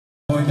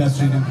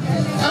Industry.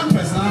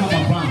 Empress Ama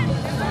Mcbrown.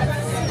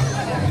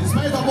 In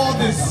spite of all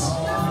this,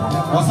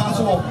 was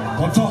also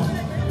on top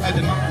at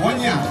the 1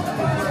 year.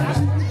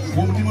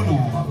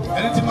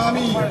 Anything,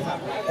 mommy,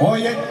 oh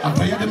yeah, I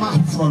play the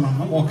man from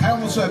or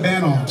Kyle so a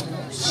banner.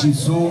 She's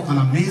so an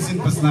amazing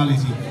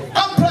personality.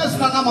 Empress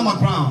Ama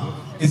Mcbrown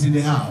is in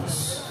the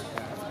house.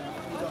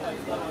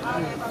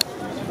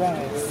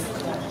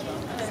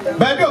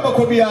 Baby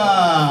Obakobia,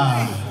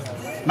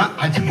 not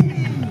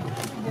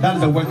that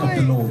is the work of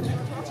the Lord.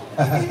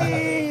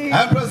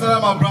 Empress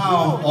Ama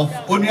Mcbrown of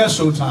Onia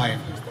Showtime.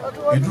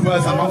 It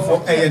was a month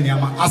for A and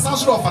Yama. A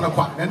sound of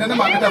Fanaqua, and then I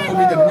made up for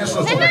me the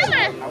national so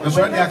that's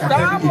why I can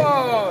tell you.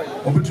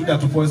 Over to that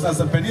to voice as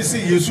a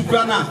penisi, you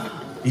Sukrana,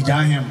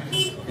 Ijahim,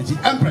 and the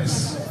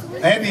Empress.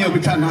 Any of the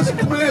can answer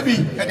to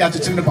maybe at the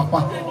attitude of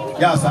Papa.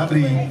 Yes, I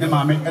believe the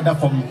mammy at that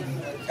from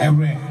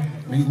every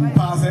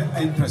pass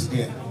Empress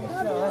there.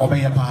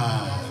 Obey a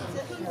pa.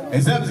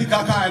 Except the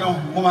Kakano,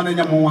 woman and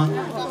Yamoa.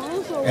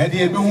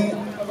 Eddie Boom.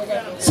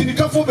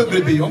 Sinica for the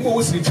baby,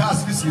 almost in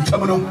Charles, this is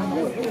terminal.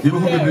 You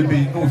will be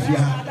baby, no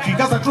fear. She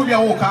does a true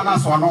young cana,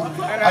 so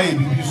I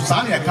use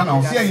Sunny, I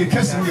cannot fear you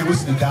kissing the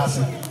whistling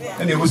castle,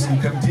 and the whistling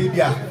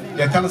Captivia.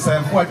 You can't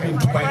say what been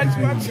to buy the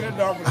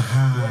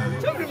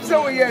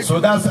so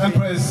that's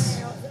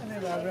Empress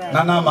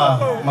Ama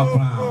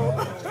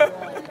Mcbrown.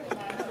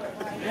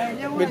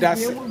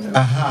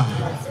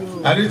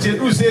 I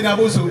didn't say that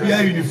was a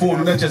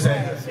uniform, not just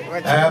say,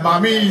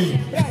 Mammy,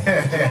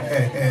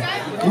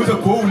 who's a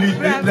cool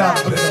lead I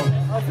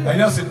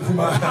just said,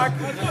 Kuma,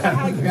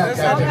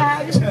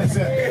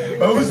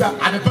 who's that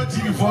Adepa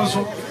TV for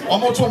so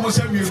almost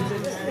a million.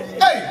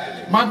 Hey,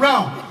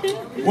 Mcbrown,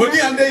 what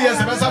the end years,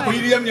 the best for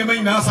you, you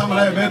may now some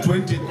like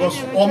 20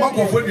 because all my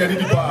comfort, you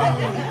did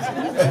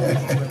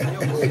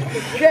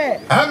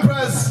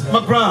Empress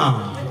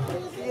Mcbrown.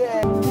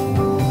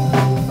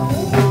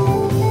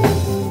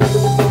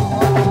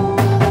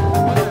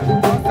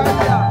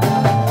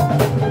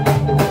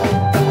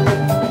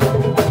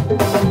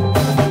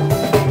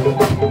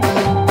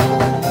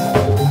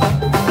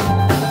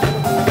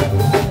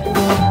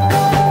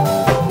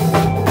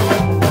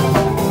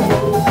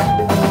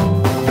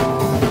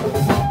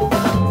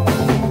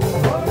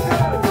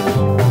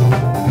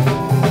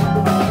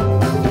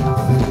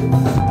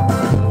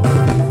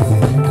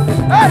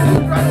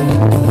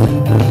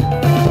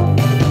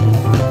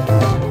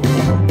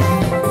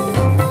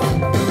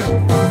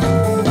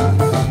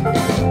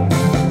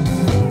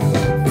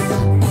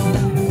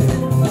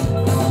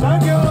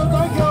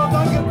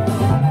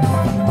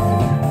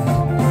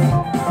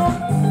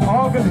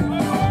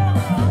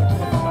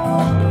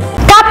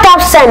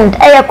 Send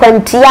a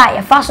quantia,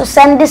 if I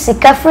send this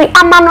free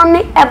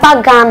amanoni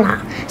eba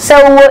Ghana, so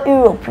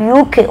Europe,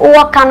 UK,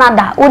 or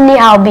Canada, only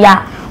how be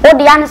or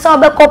the answer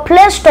of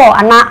Play Store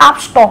and our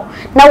App Store.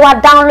 Now I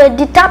download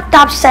the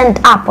tap send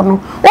app no,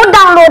 or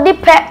download the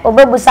pet or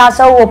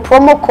Babusasa or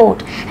promo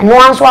code, and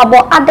once we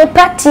about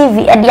Adepa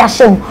TV and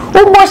Yashim,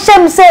 who was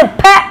same say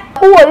pet.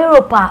 Who are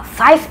Europe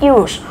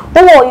 €5, who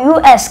are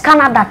US,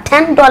 Canada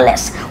 $10,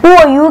 who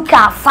are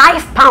UK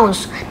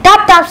 £5.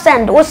 Tap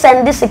send, who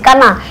send this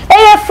Ghana,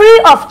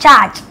 free of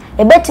charge.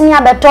 A betting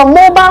a better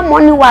mobile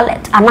money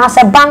wallet and as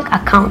a bank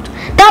account.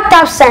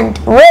 Tap send,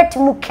 rate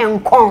mu can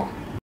come.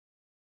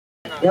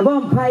 The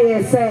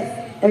vampire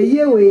say a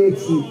year way,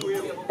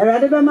 a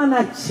radical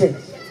manager,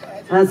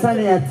 and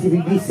Sunday at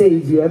TV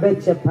says you a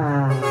better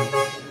pa.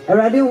 A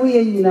radical way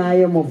in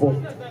I am mobile.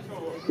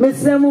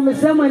 Miss Samuel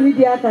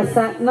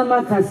Nyamekye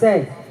Mum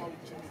say,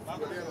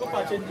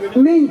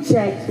 "Min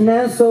check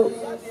Nanso,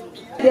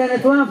 the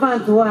other one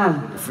found to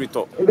one free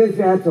talk. A bit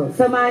fatal.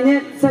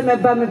 Samanya, some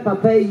about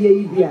papa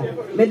ye beer.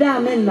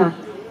 Madame Enna,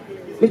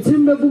 it's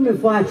in the boom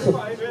of watch.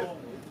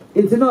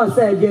 It's not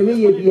said,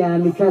 Jamie be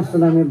a cast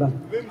on a member.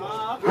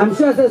 I'm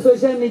sure the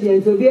social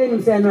media to be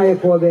any saying I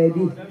call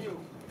baby.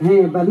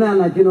 Hey,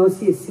 banana, you know,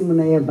 see Simon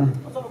Eba.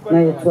 Now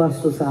it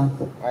was so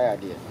sample.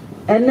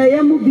 And I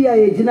am be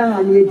a Jina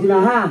and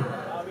Yajina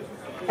ha.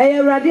 I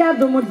am Radia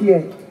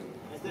Domodia,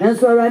 and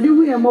so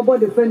Radi, am about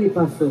the funny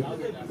pastor.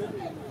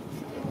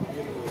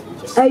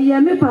 I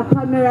am a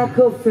Papa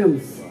Miracle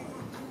Films,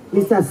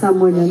 Mr.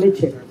 Samuel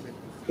Nyamekye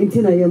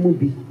Intina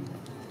Yamubi,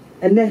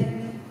 and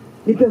then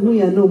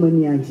Nipehuya no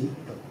Maniaji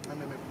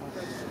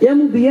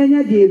Yamubi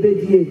Yanya de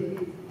Bedie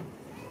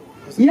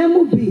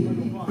Yamubi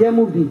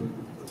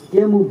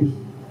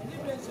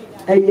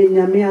a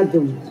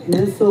Yamiadum,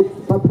 and so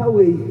Papa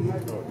way.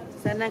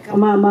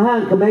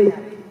 Mahan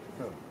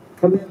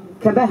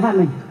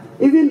Kabahame,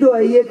 even though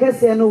I hear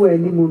Cassia nowhere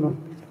anymore.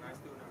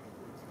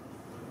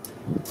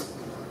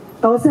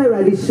 I was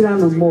already sure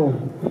no more.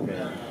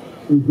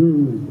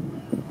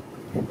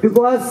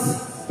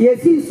 Because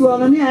yes, he's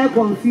one of me, I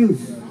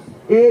confused.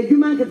 A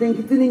human can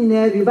think in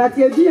heavy, but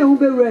you who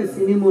be rest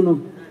in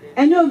him.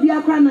 And you'll be a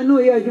crown and no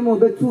year, you more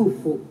be too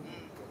full.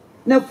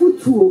 Now,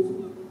 foot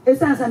two, it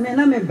sounds a man,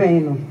 I'm a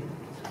bano.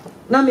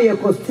 Now, me a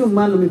costume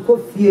man, me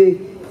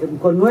coffee.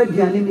 Because no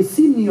Diane is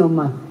senior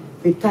man,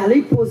 a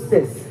tally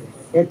posters,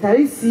 a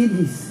tally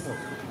CDs.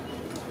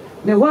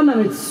 The one of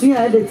it's 3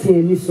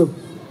 editing so.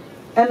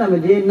 and I'm a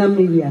day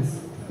Namibias.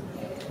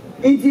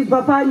 Inti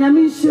Papa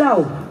Nyami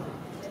Shroud.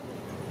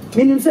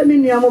 Meaning,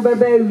 sending you a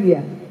baby.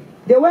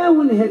 The way I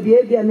wouldn't have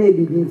behavior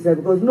maybe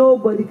because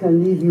nobody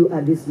can leave you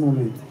at this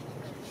moment.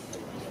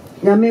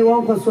 Nyame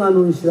won't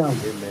consume Shroud.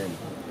 Amen.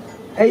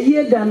 A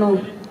year dano.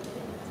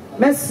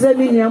 Messi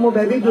Nyamo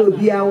baby go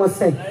be our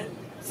say.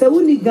 So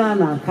we need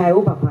Ghana,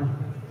 Kaio Papa.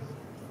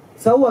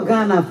 So we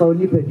Ghana for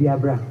Nipe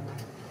Diabra.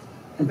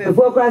 And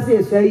before Crassi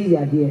is very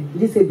dear,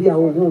 this will be our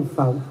own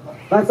foul.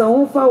 But our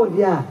own foul,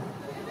 dear.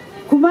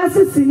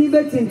 Kumasi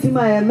Sinibet in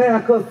Tima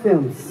American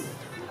Films.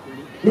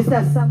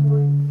 Mr.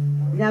 Samuel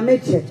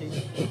Nyamekye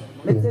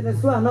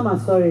Mum, no, I'm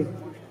sorry.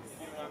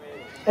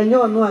 And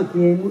you're not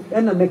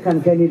and I make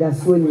Canada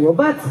swing.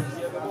 But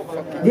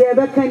the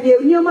Abacan,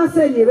 you must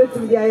say, you to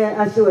the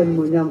Asho and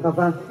Munyam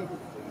Papa.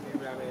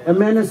 A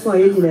man is so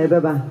in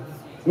Ebeba.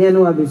 You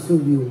know, I be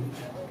soon you.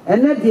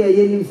 And that dear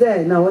Yen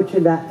said, now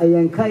watching that a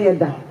young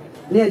Kayada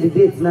near the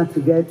dates not to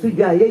get to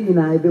Jayen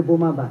I be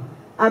Bomaba.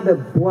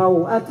 Abe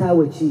Bow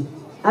Atawachi.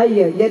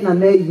 Aye, yet na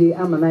ye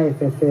amana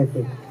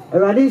fefe.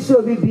 Eradin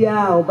show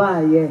bibia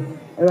oba ye.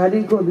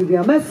 Eradin ko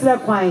bibia mesra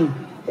kwan.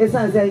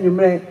 Esan say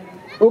nwumre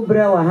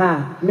obra wa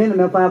ha. Me no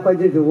mekwa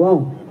akwajeje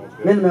won.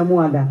 Me no memu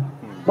ada.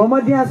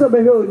 Bomodi aso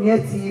behwe onia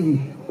TV,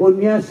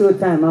 onia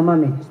Showtime mama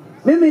me.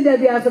 Me da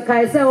bia so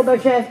kai say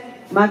obehwe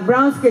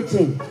Mcbrown's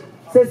Kitchen.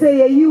 Say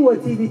ye you wo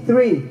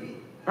TV3.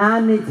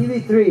 And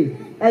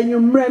TV3.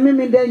 Enwumre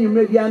me da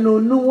nwumre bia no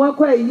nu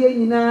wakwa ye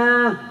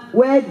nyina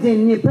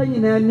wedding ni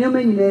panyina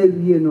nyoma nyina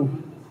awie no.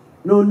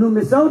 No,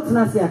 Miss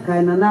Outnasi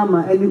Akana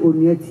Nama any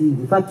Unia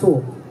TV.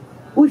 Fato.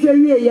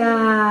 Usually,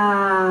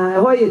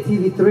 Hoya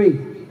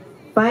TV3,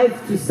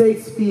 5 to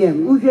 6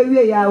 p.m.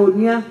 Usually,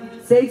 Unia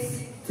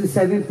 6 to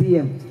 7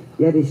 p.m.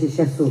 Yet is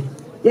so.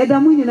 Yet the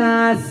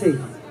Munina say,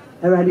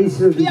 a radish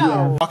will be here.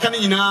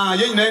 Wakanina,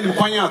 Yen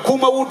Kwanya,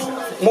 Kumawood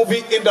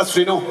movie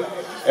industry, no.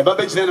 A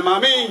babbage and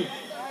mammy.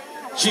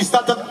 She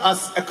started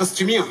as a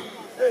costumier.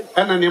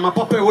 And a Yama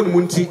Papa would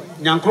Munti,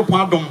 Yankro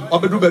Pardon,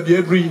 Obedu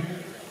Baby.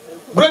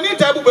 Granny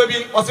table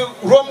baby was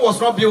Rome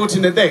was not built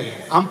in a day.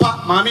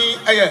 Ampa, mommy,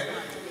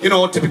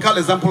 typical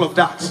example of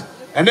that.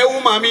 And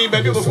then mommy,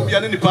 baby was from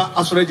Yanipa,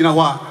 as Regina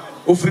Wa,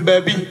 Ufri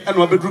baby, and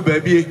Wabedru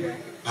baby.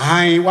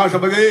 I was a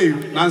baby,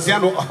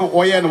 Nanciano,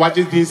 Oya, and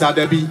watching things at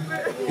Debbie.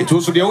 It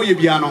was the Oya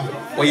piano,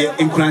 Oya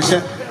in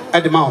Cransha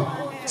at the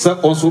mouth. So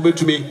also be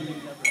to me.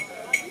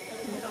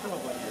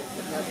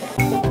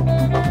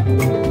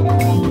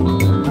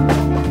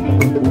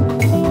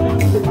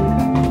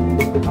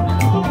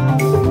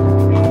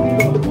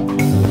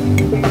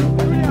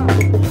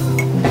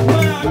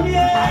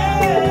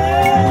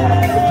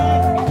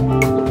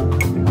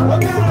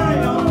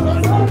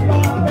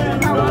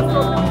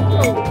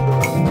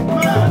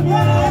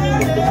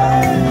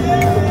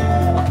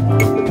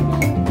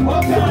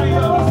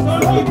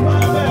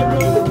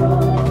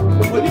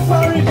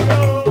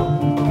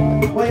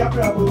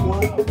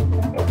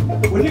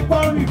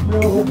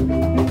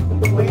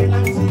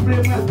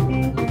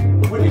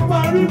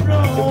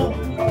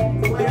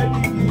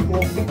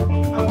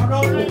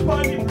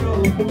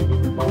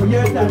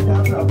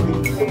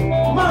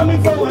 Mommy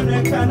for one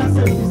I can't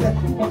say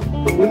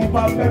when you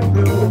pop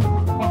bro,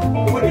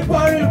 when you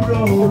party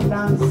bro,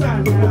 dance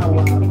now.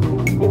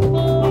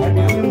 And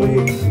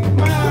anyway,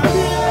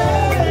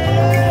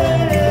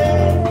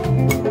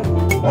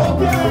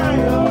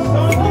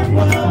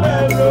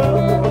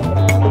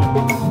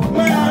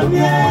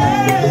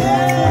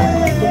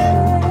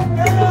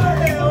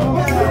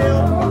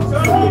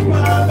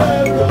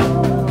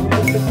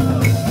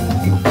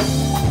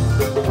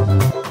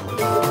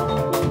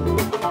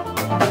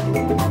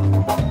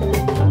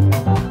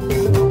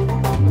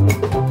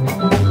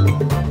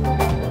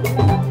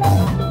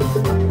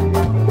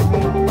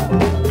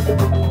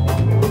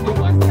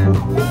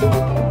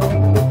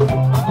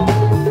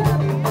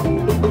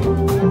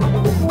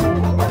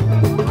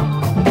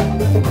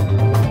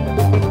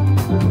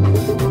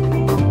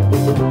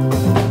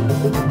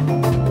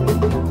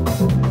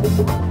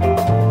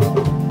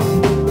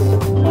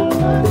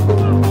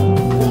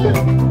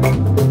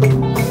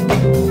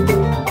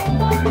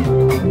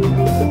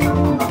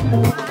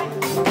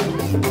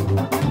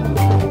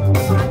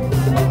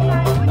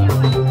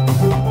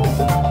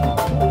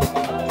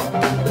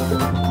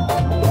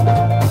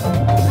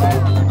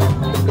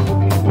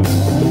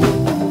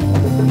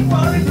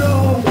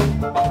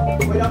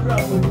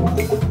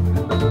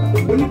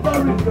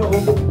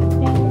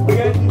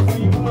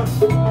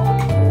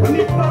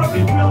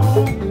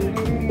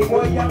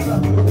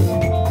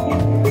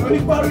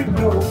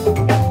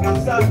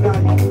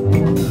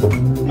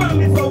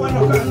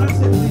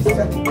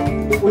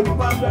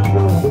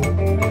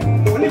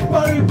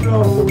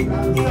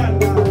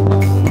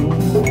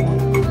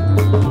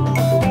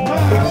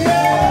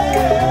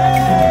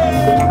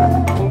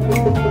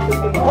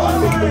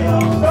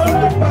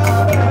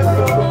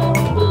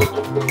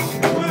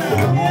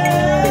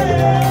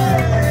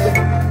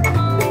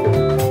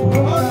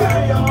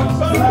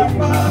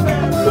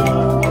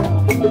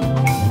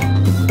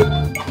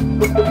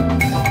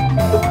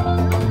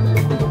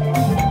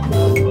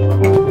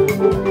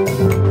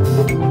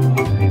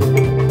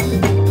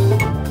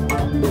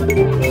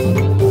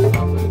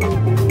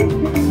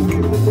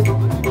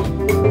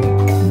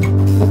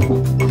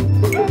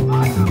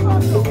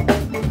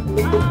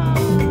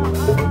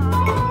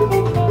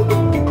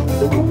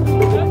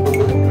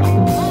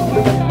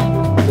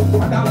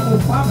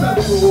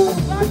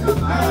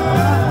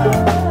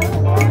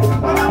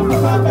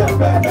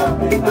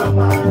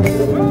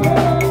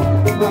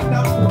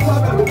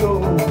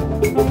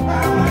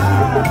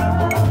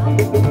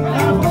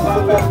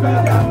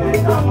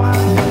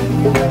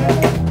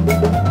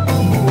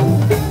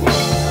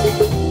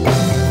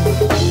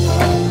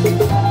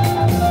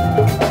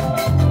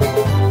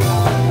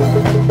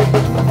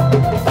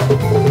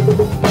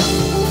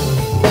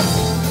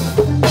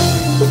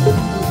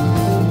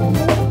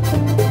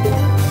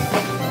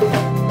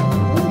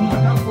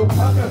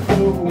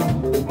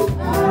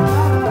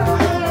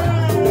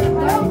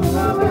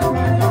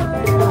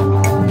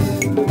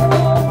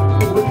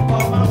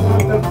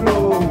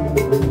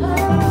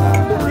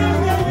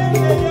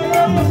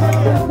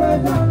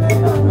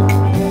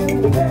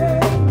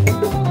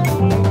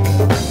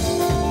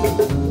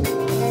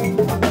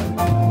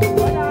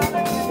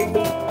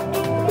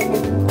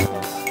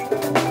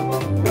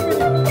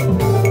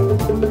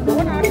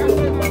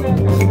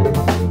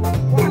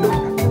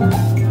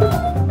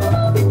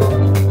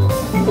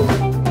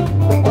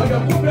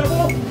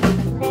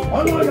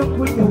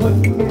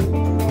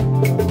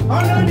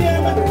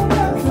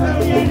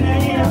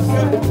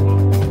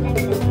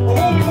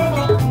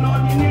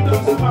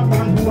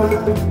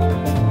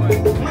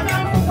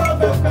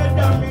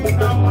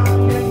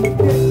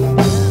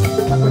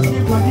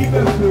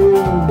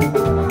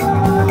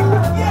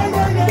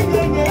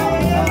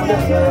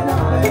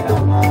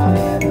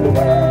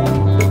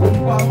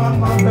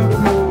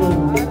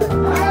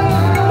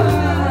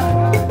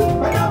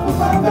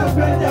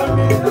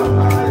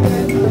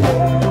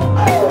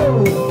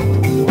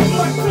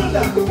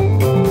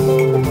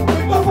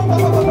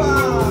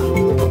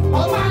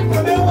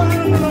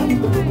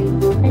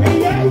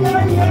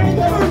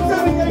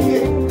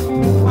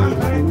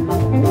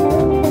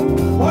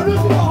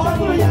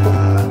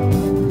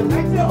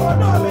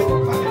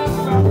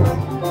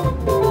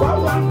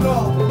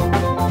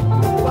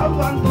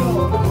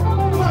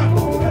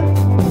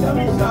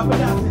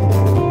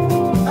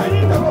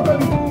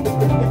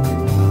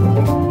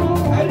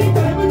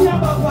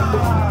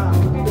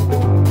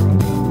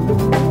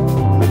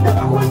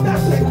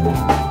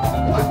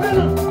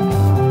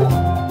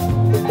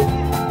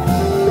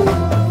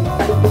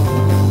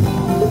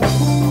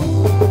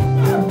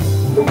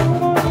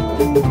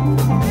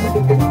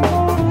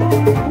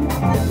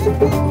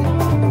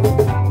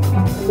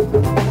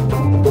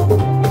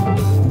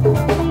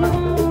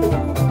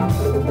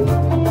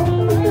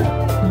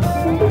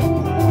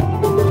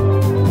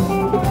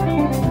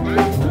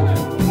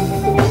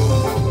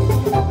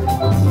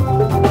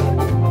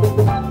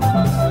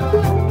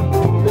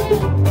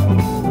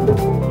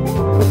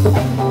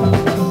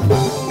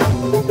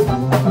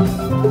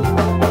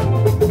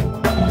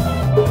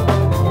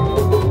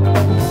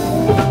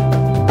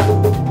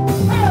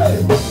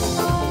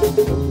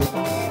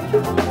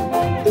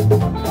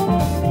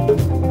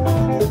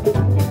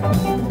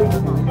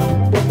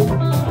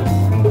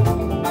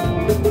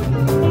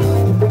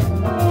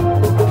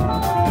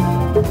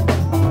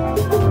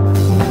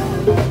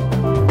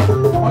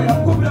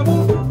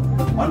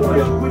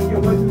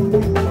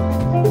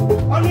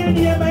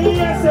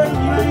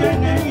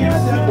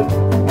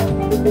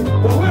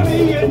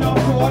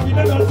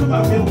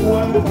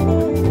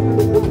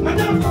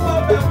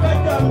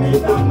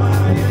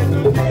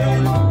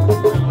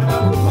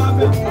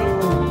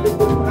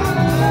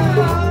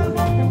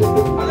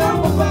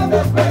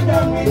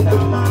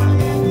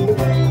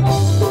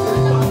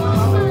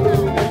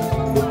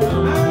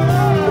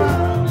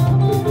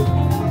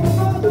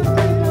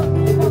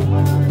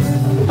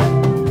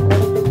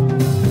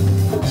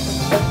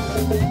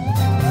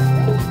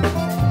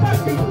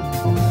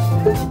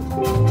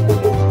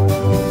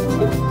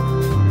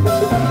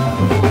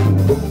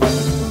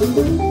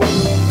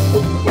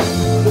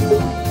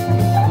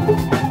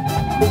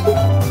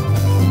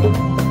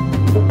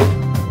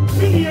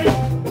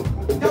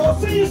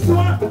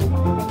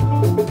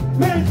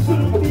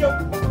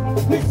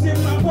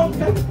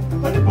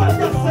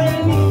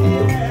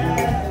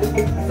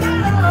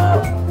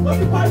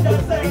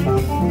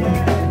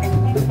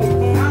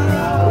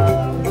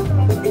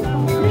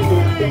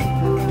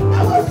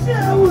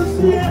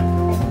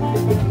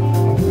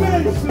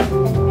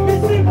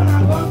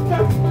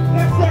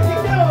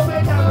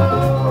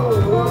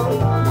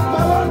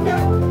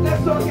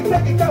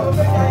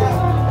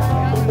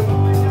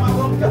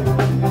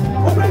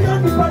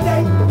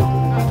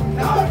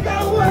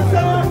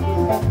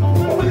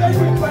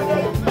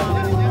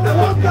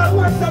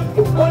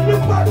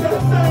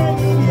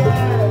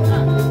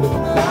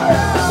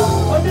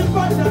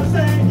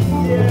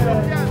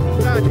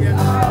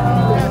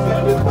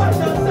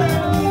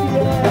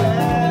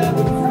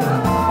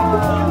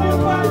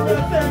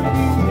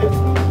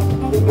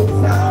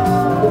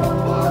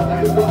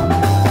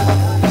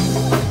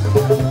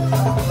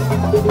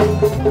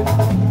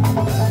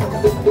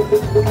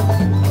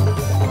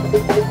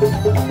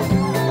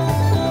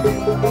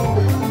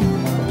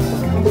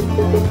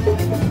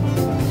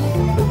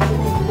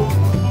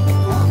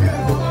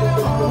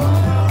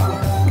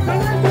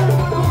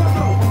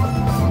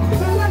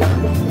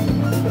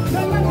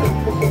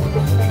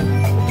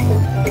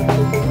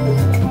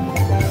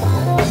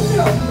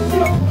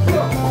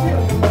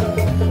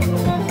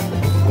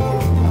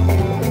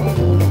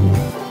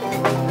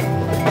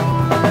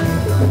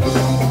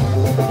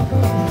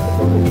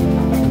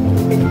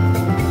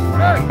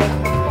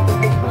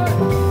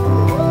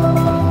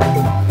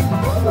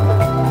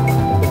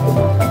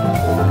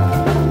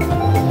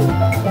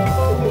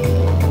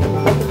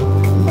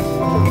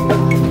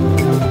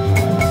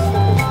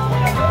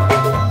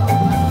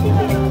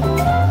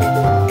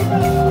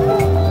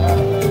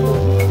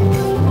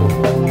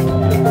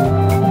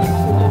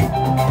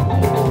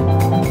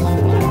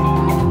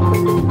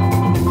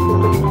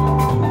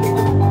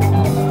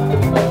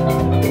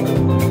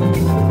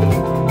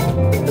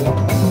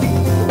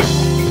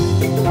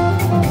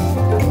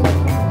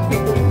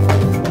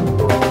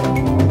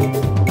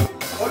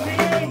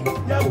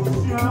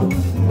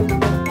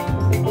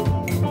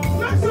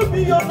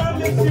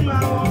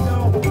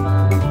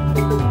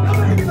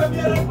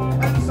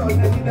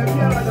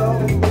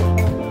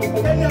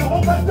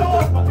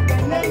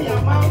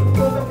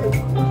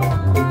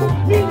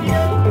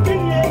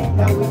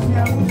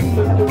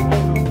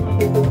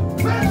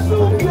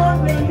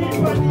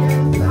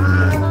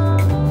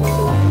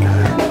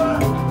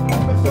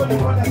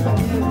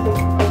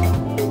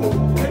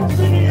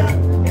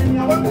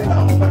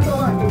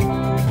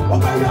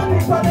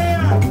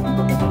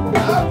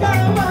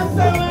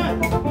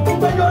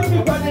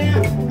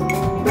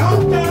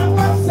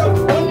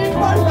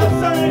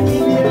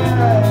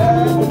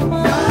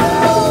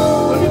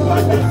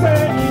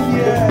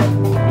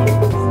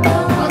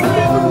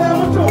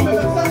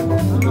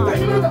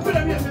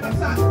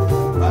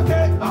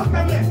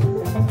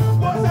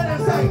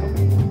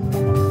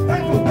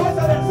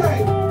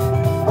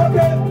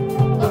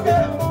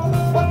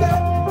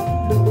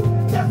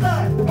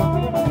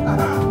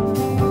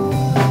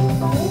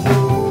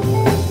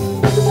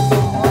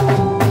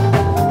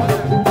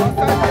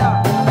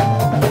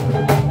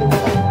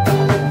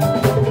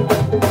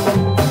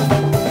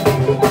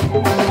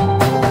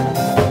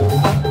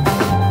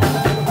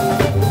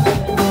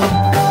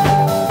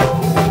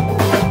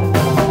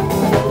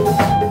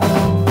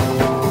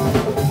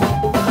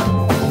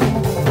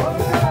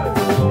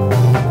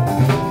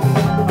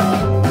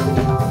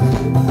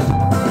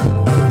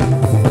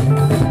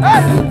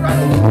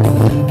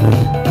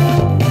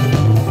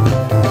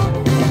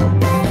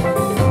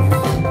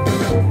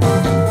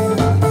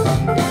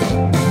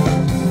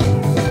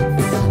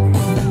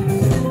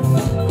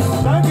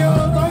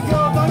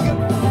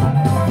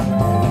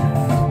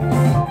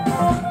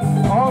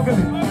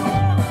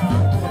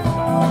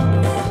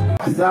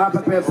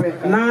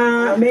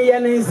 Na me ye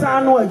ne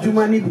nsa no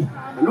adwuma ni bi.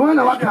 No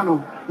na waka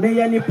no. Me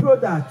ye ne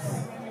product.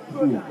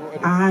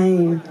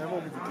 Ai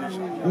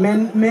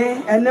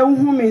me ene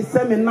hu me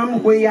se me nam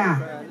hwe a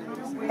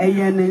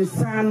eye ne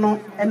nsa no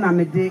na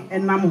me de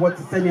enam hot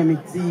se ne me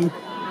ti.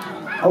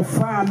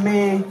 Ofa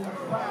me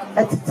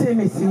etete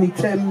me si me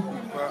twam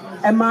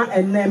ema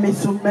ene me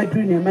so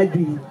madru ne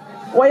madru.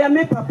 Wo ya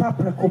me papa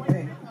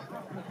prekope.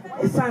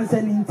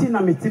 Esanse ni nti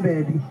na me ti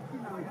baabi.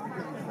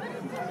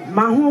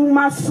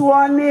 Mahuma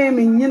so na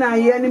me nyina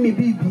ye ne me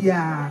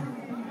bibia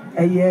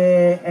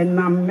eye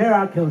enam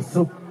miracle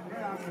so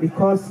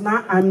because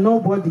now I'm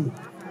nobody.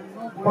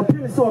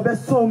 Opini so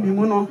obeso mi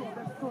mu no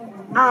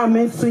a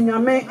me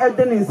sunyame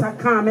ede ne nsa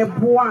ka me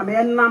boa me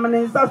enam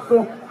ne nsa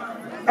so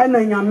ena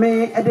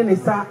nyame ede ne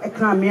nsa e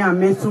ka me a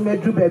me so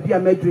medru baabi a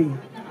medru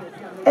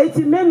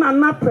eti me na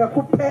na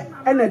prekope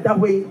ena da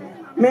hwe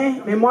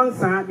me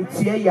monsa de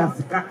tie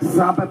yasika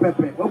Sa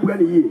pepepe obua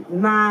ne yi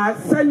na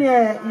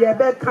sene ye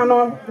be ka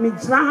no me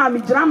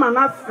gyina ma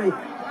na se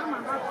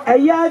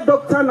eye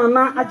doctor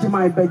nana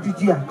agima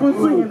ibadjujia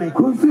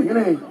kunsu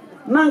hene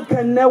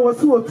nanka ne wo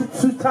so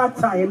otutu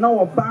tata ye na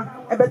wo ba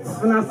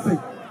ebetena se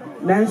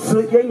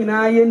nanso ye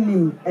nyina ye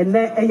nim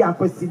ene eya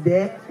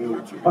akwaside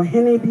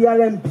ohene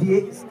biara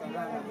mpie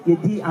ye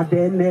di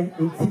adene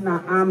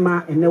ntina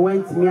ama ene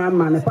wantimi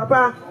ama ne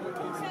papa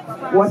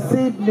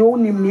wasi ne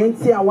onim ne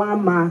nti a wa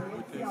ama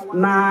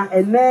na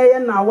ene ye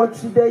na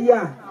wotide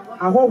ya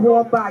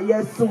ahoho ba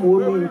ye sum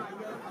wo mi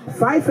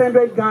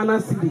 500 Ghana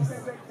cedis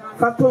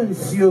fato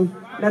nsio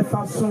na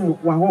faso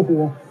wa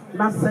hoho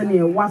na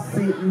sene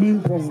wase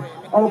nimpon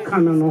all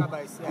kanano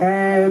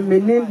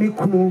mene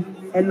mikunu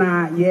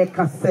na ye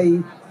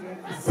kasei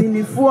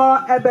sinifo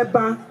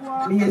ebeba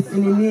me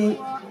yesinini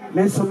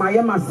menso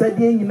maye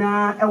masade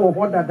nyina e wo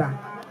hodada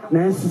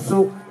na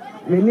nsuso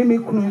mene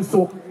mikunu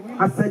nso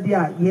asade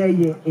a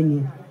ye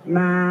eni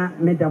na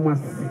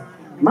medamase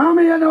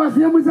mama ye na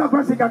wase musa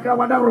kwase kakra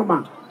wada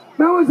roma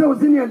na wo se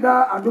osini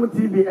da adom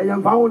tv e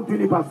yemfa won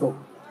tuni paso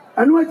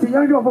anu ati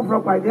yan jo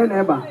foforo kwa de na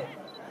eba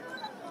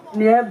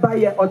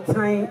nearby ye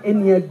otan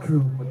eni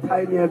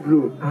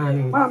adru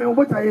mama wo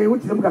bota ye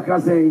wuti dem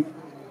kakra sei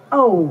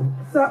oh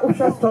sa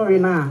usha story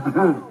na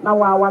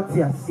wa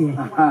wati ase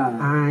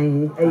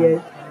ai eye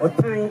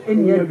otan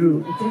eni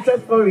adru usha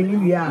story ni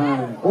wi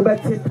a wo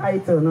beti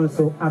title no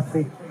so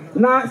ase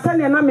na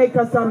sane na make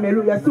us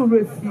melu ya so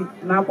refi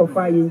na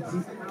akofa ye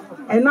nti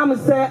enam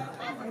se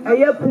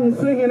eye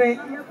punsu hene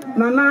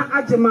nana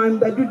ajeman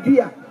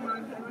badudua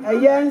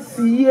eye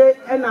nsiye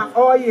na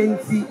oye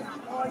nti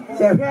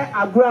sehwe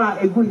agro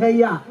egu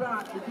heya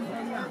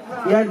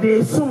ya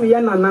de sum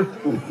ye nana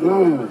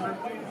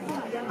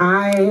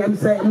I am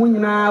say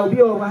munyina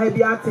obi o ha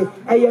bi ate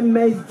eye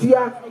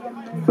mezua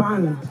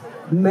band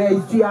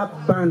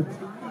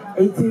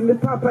enti me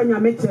papa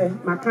Nyamekye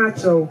maka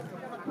chew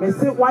me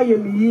se waye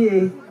me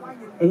yie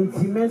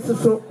enti me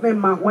so me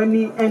ma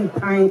wani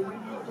entan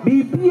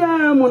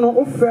bibia mu no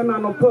ofre na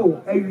no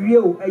po awie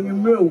o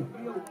anwumre o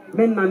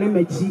me nane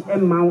machi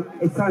emma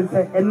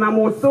esanse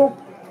enam so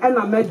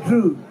ena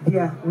medru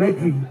dia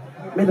medri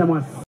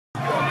medamas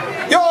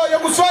yo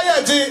yebuso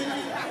ayaji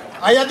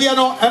ayade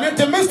no and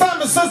the Mr.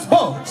 and Mrs.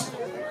 Bolt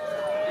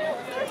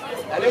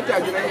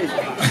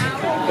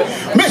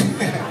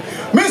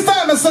Mr.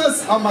 and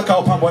Mrs. Amaka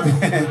Opambodi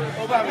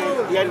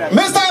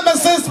Mr. and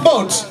Mrs.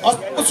 Bolt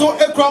also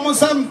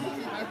ekramonsam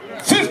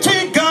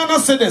 50 Ghana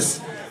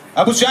cedis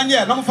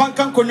abusuanye no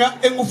fankan konwa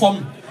engu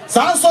fom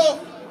sanso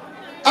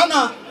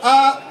ana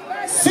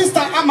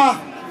sister Ama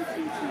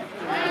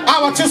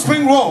our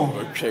spring roll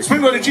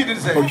the cheat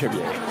did say okay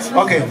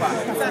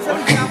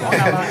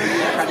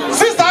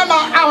sister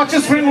Ama our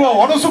spring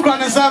roll ono so gran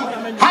nsam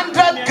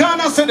 100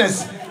 Ghana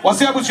cedis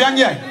wase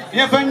abusuanye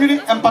ye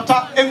fanwiri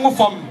empata engu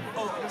fom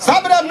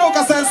sabra no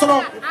ka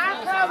sensoro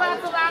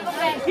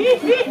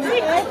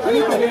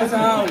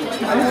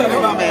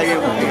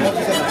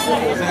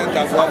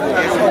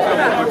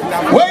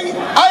Wait,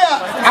 aya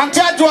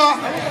antiadwa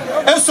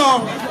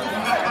eso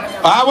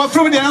wa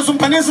from the ansum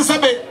panense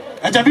sabe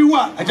ajabi hu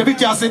ajabi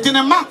ti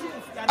asentine ma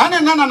ane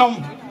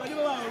nananom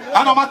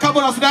ana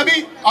makabona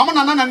sudabi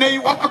amona nana nei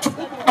wakato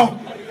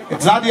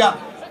exadia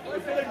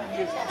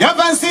ya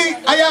fancy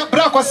aya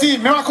brakwasi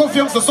miracle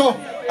films so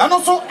and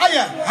also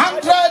aya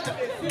 100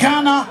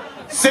 Ghana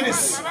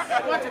cedis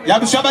ya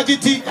bishaba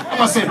giti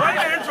amase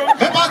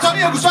me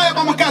patoni egusaya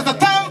bamuka the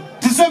time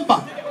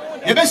December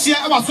yebeshia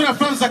e wasore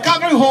friends the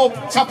Calvary Hope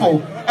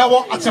Chapel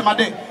ewo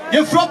atemade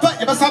ye fropa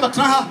yebesa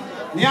betra ha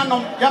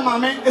nianom ya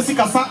mame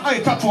esikasa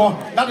ayetato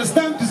that is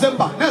 10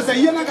 December na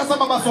say ye na kasa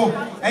baba so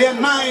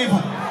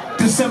 9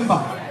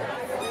 December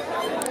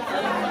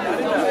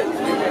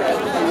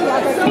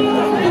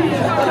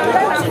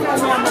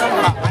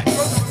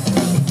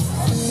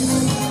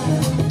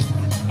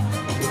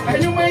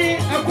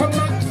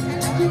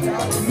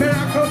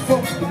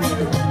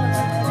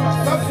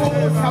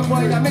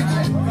Samuel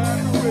Nyamekye.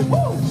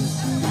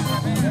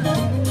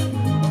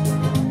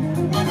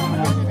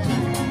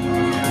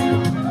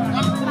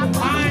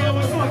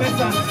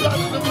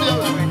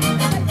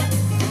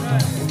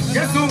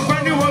 Yes,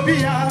 Umpani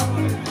Wabia,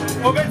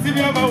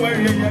 Obetinia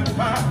Mawaria,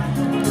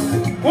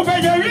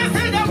 Ubaya, you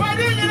say the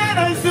body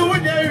and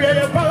soon you're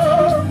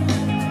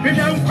we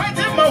can fight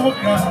him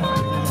over.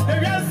 If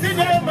you see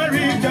them,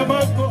 Marie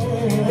Jamako,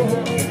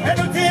 and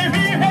the TV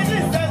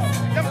registers,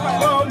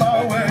 oh,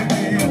 my way.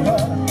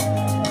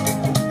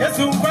 Yes,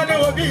 Umpani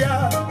Wabia,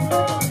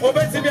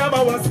 Obetinia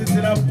was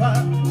sitting up.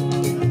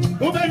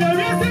 Ubaya,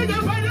 you say the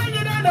body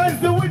and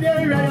soon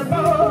you're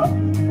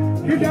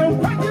you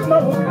can fight him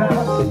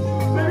over.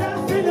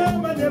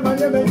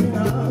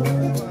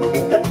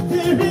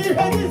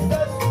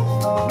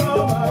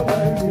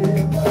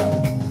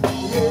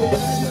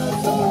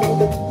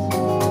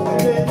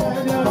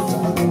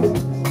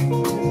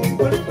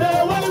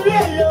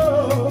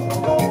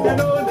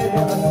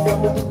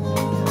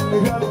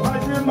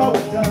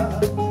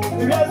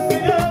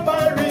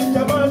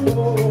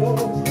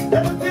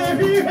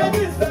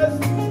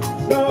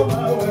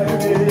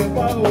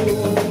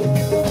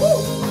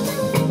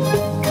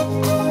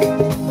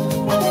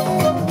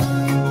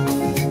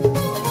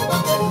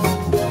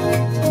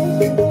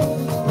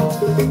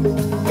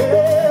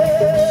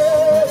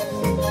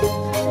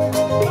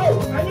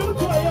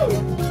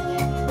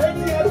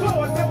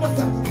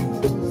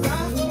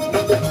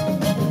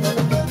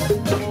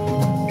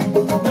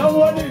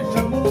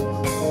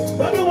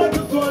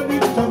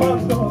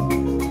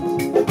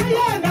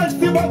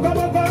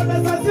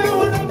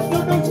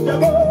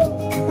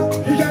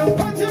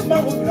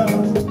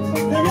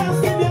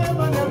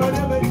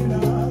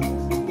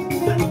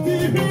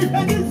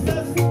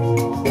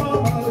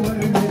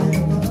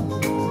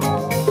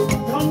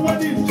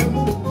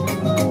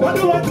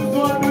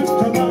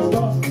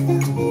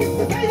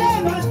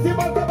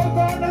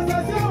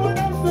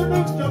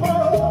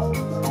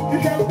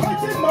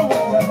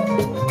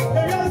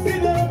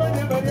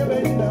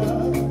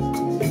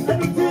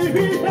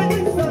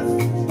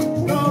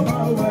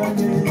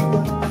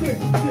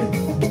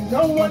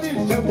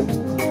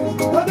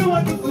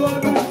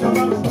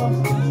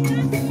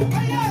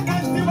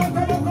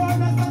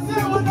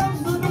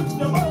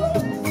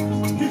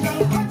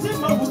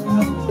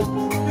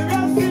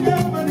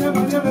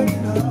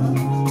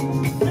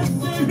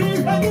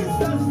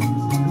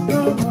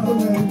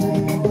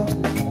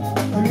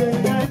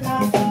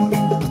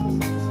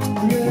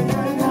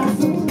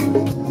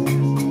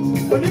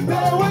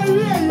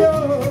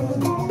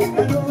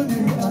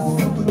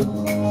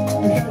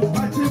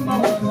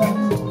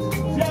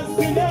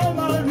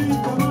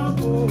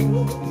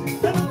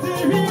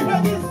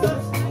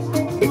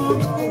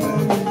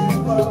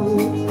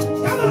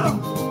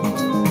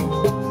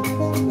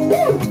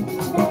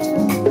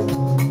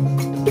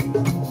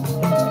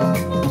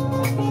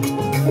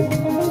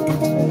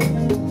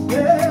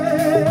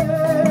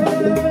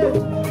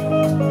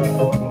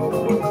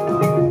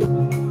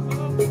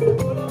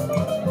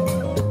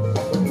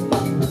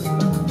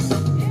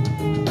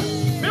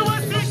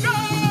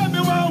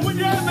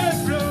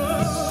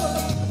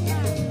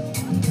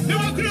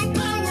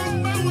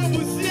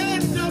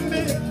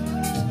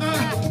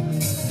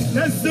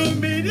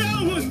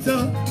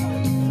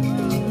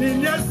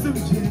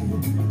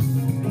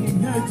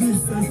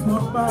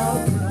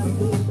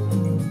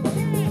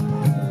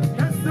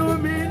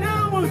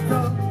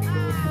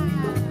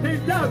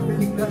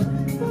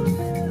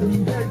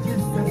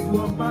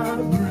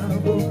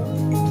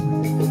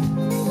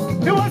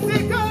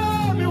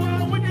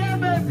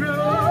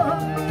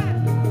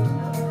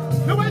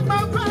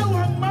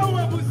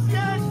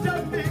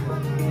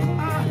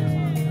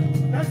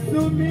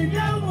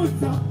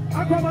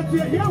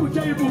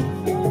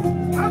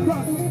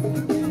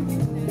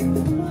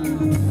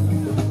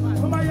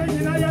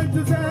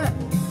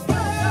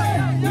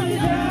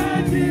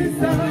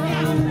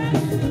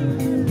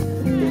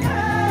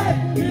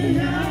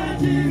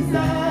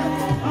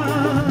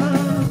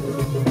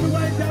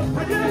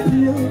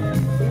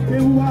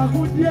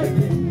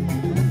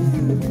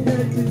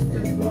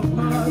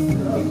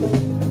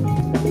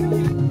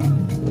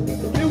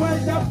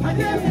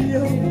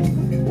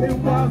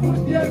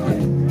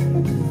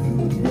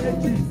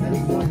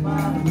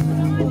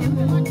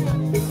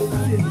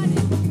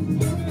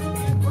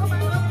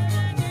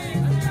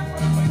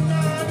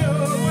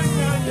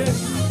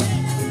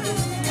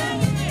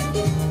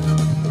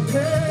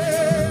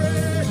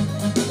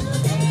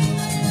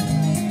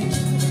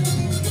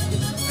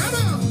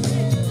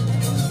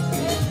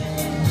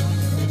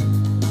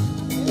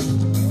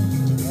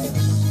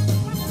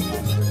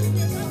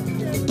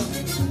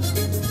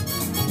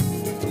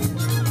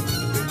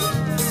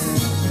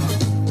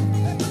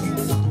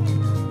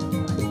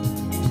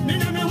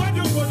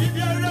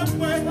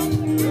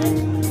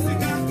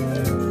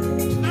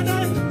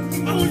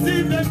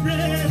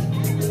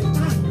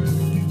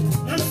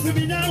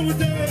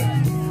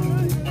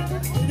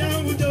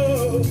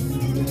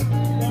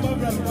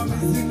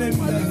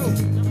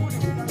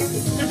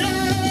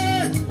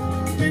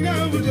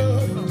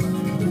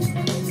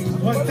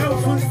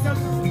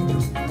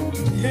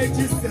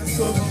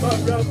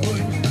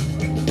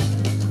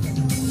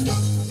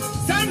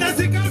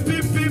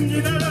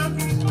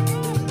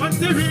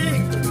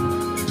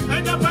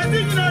 And the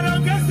particular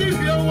don't get if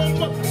you want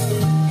more.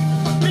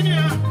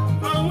 Minia,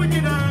 I would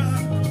you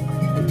know.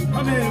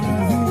 I'm a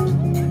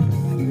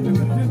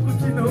put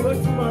you know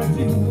what's my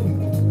thing.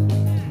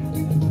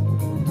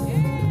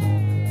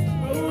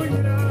 Oh,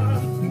 you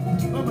know,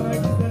 oh my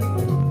God.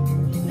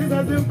 You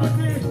doesn't put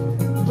it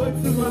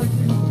what's my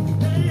thing.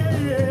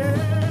 Yeah.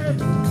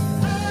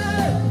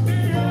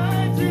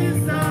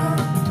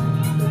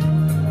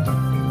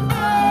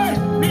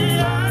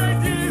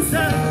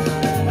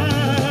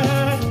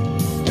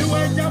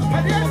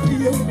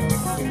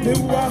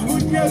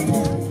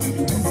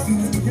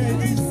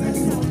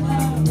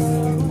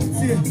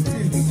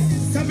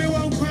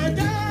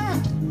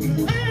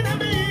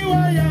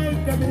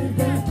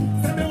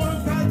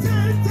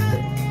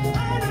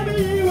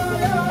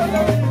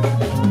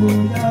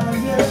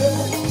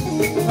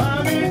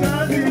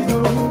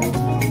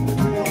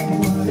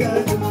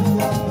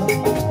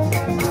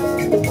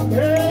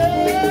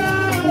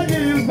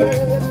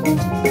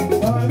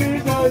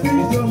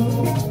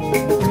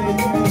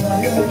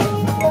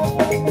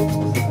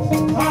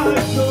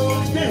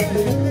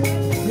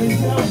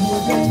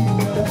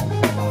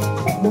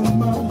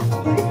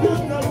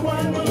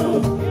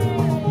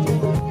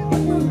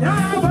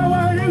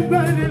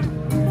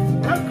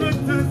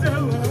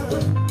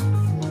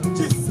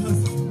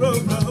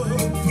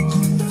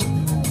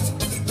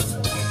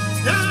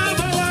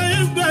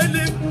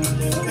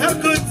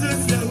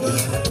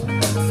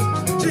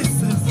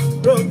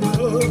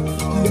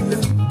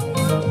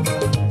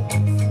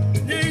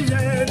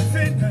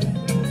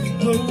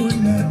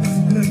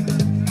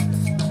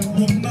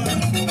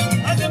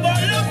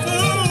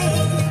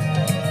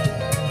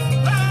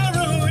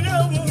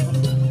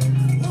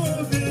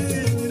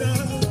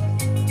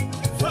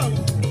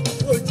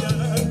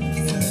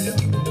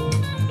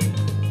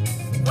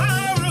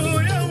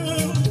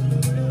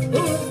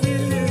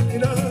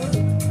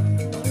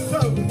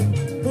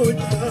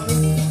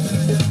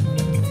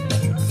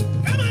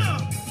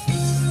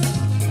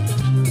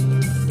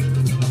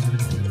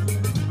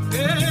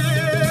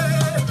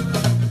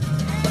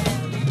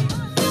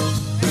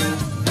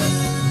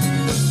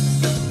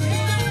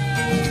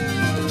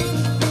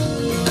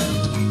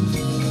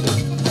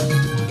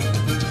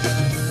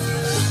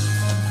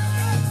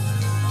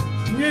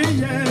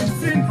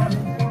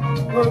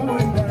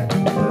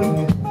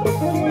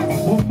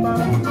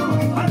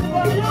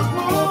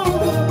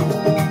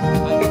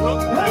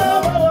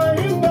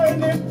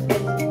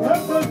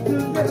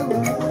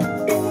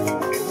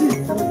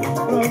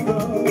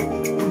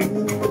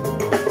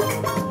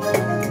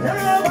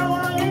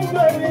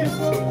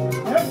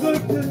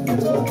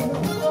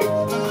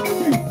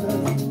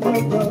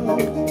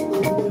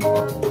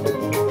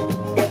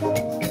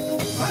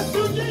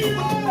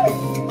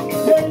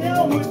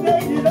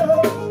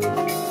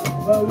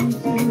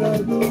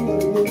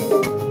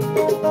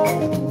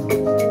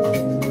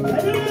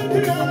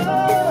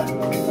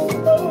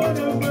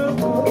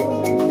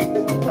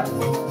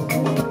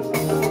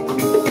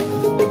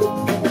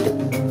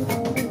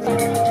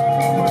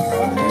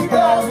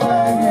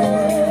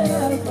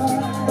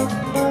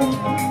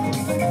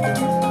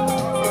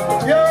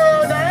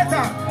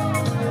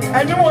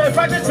 And you will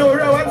find it to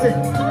what's it?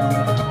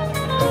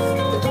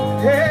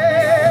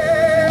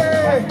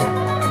 Hey,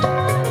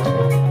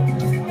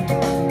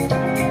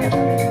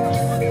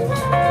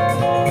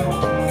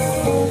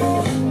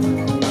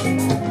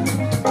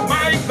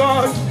 my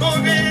God,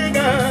 moving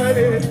at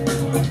it,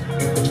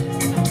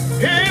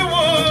 He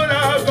would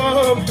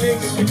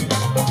accomplish it.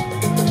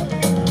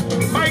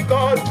 My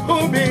God, who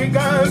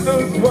began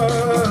this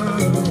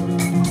world,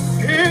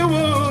 He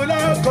would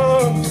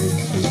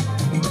accomplish it.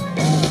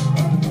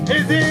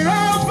 Is the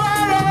Alpha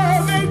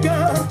Omega,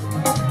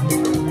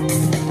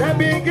 the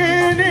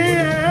beginning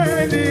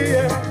and the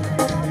end?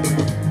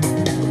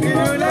 He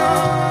will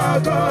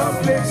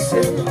accomplish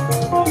it.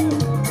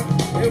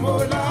 He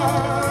will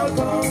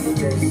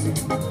accomplish it.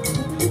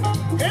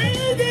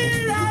 Is the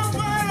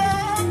Alpha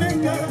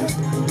Omega,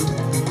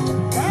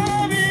 the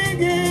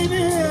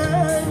beginning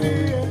and the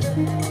end?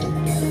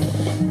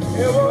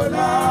 He will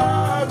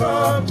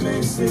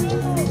accomplish it.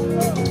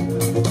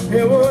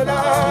 He will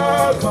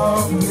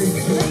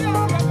accomplish it.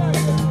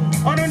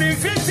 On the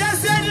future,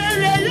 say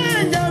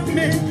you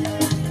me.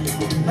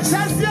 I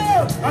shall see you.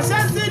 I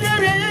shall see you.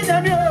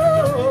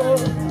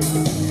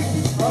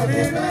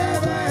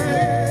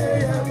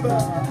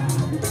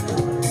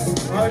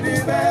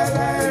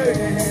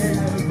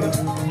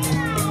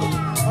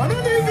 On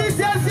the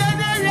future, say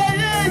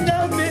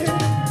you me.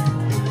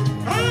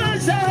 I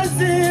shall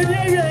see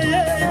you.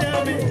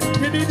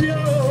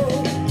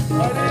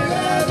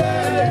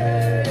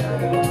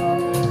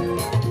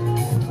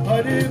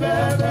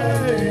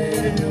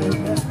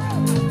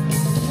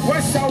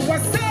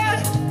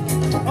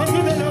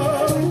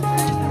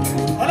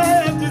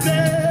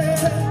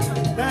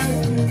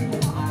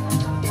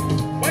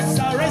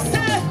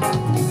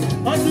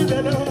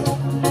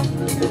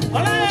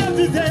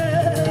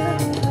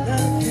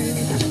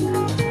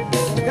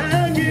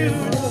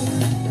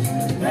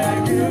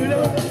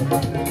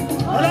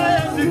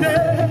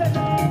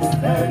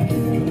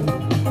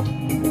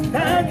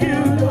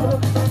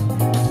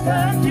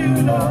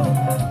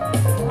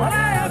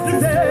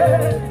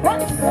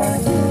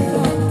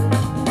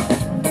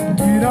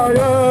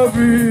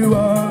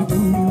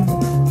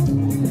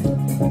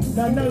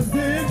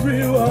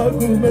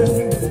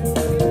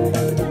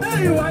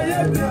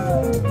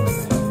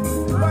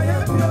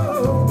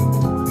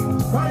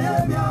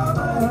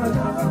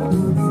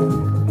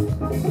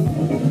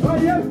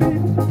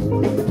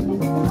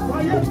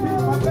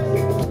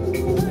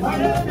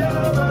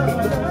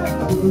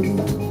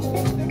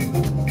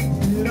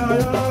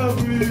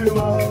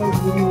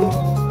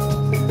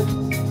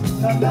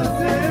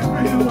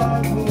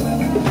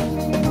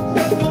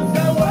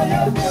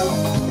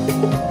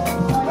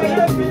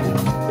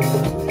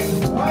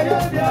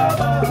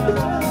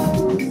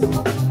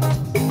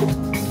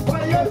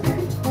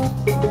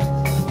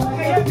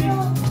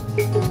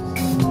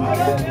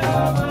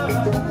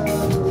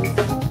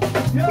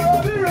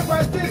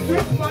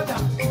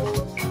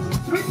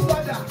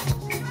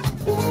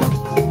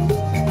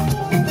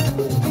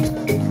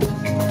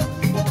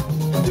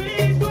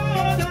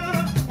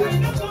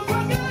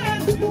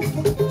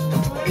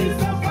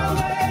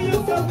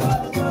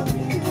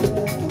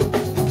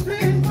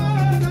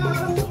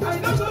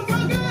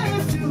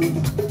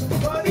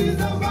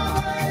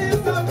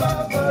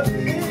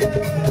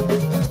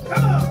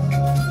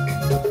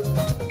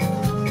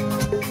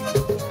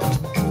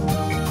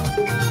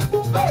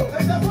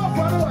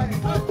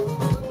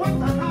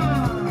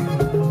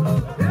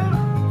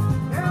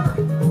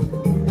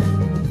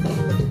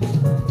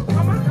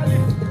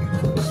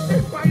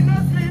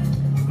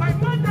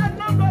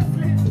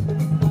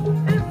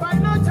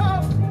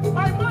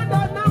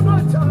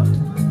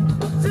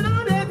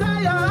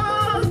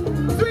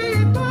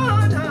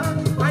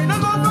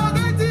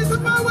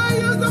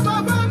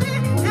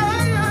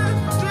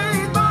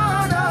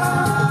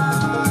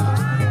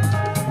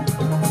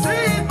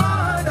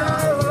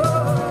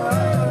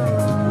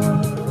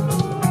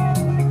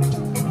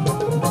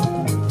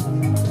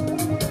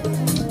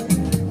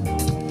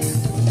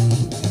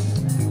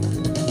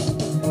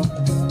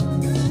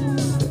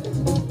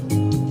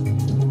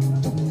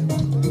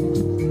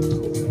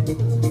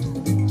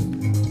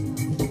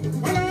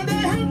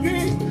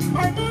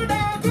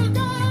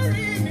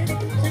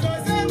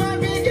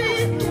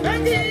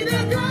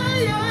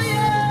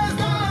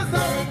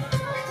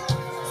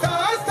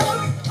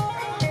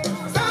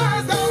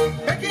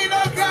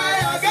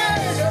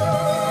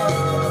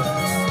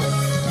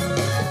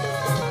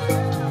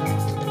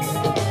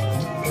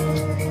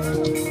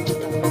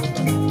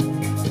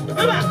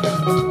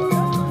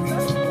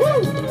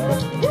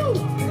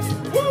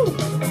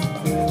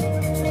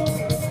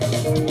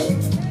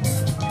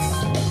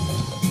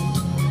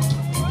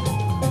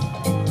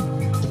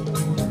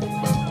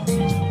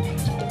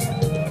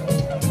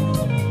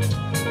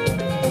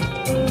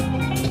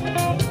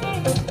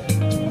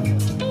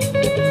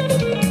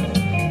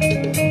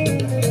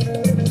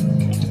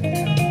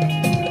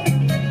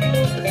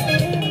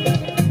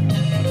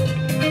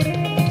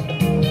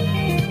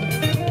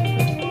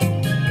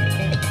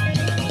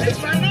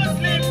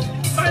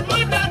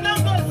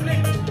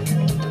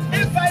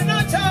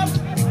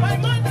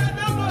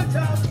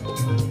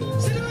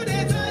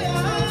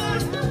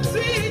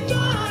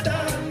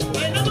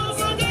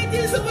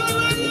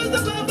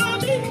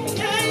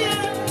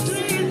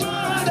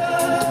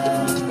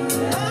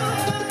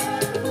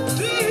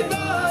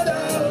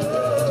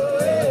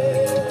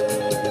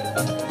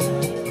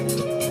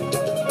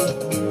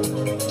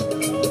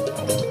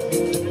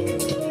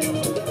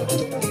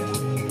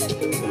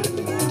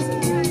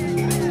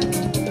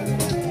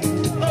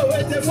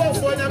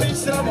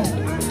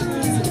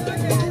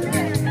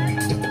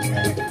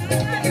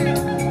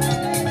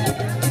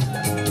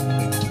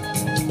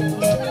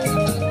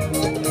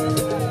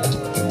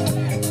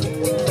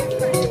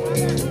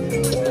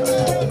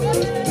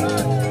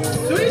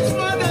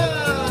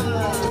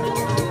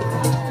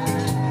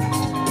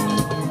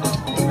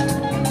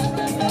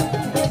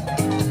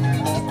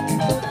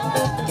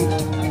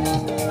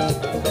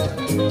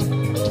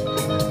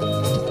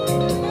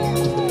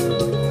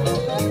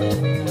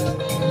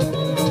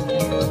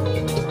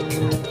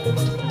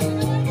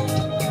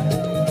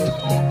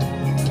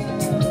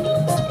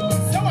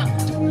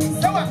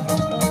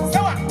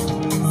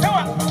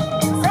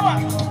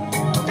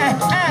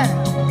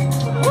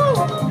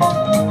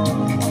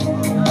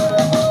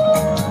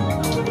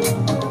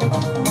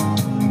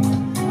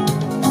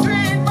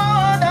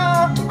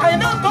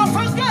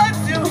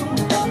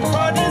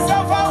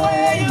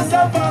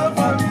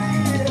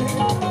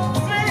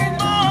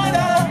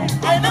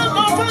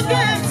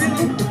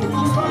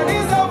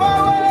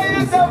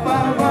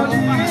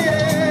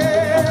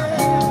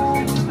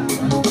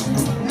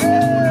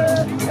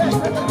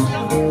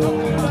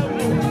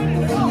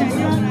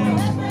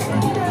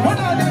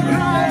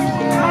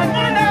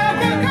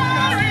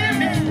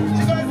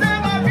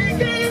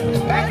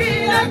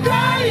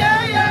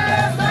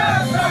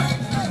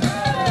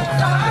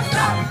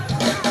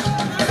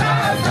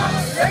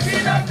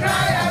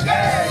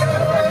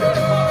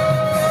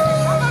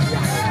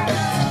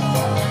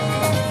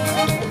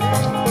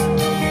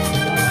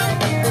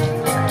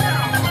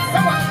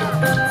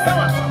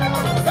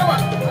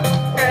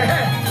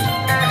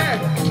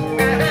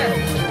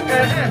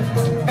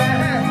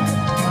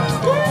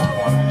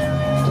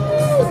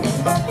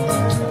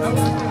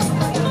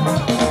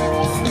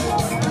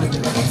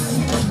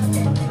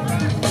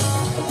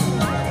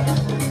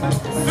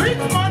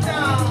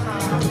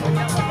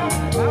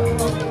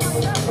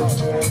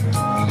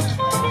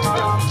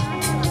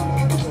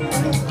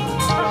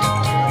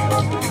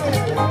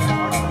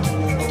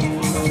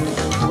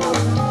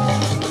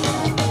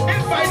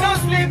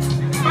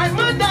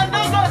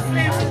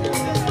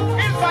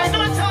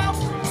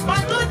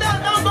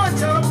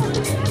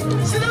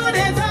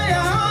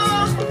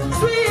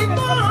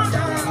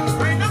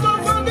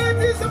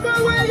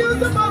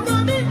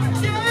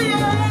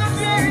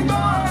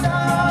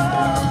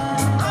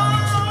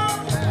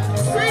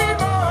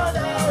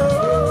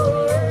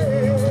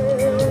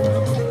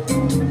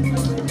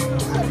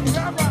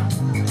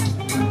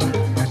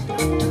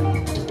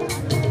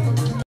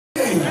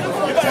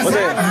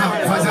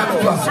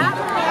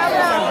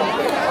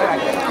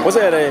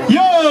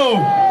 Yo!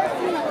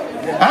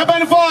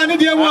 I've for an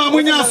idiot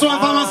when you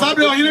saw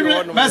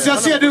Samuel Mercy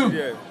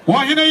Asiedu.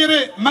 One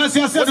here, Mercy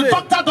Asiedu,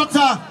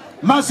 Doctor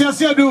Mercy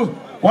Asiedu.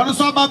 One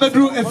saw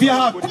Babedru if you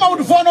have come out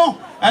for no,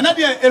 and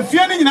if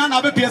you're in an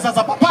other PS as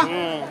a papa.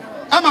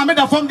 I'm made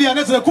a form the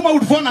answer, come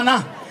out for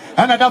Nana,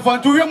 and I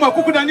found to him what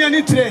could I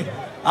need today.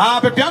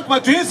 But the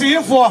uncle to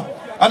him for,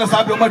 and a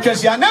Samuel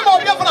Nyamekye. I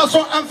never ever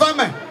saw and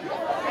family.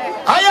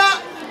 Aya.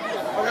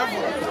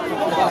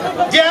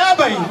 Yeah,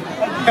 baby.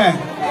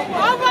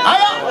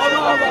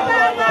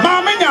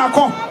 Mama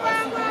Nyako.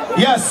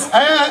 Yes,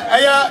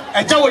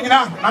 I tell you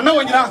now, I know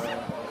you now.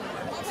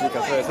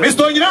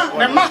 Mr. Yina,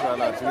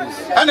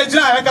 and the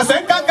Jina, I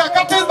say,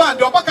 Captain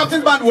Band, or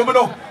Captain Band woman.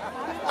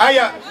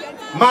 Aya,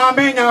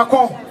 Mama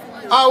Nyako,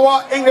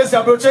 our English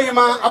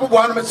Abrochema,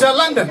 Abuan, Michelle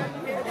London.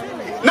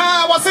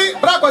 Now, was it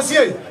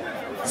Braquasier?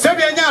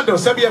 Sabia Nyado,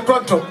 Sabia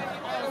Pronto.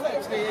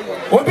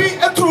 Will be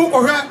a true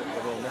or her.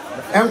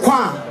 And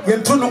Quan,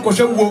 Yentuno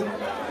Koshewo.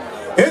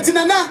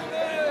 Etinana,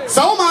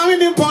 Sauma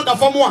in Ponda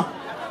for moi.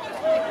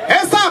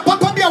 Esa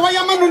Papa Bia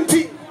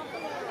Wayamanunti.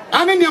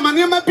 Anin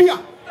Yamanima Bia.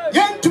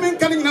 Yen to me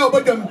coming now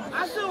about them.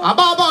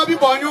 Ababa be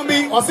born you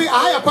me or say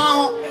I a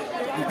pound.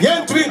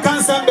 Yen to me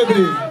can send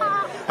baby.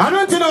 I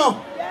don't know.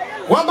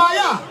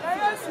 Wabaya.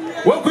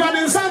 What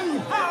grand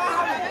son?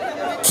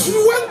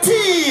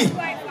 20.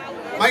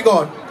 My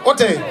God. What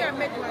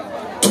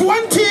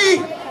 20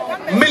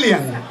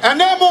 million. And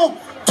no more.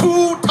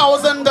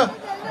 2,000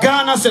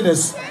 Ghana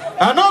cedis.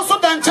 And also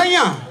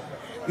Danchaya.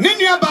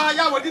 Ninya ba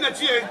ya within a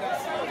cheer.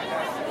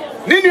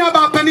 Ninya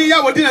ba penny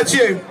ya within a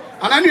cheer.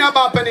 And I knew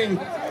about penny.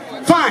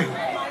 Fine.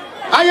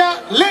 Aya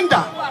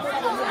Linda.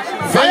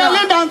 Aya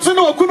Linda and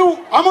Suno Kunu.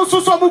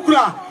 Amosuso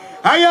Mukura.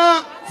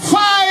 Aya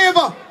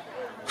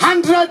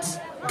 500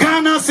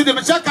 Ghana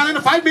cedis.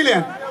 5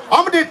 million.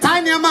 The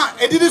tiny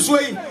amount. It did this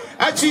way.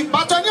 Actually,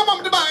 but I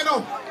know the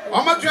Bino.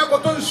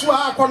 Amateur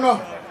Shua Kono.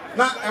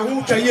 Na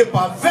ehucha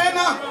yepa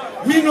vena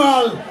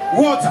mineral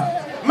water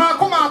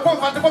makoma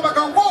akomfa te ko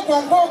baka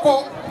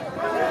ngoko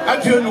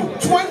adwenu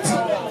 20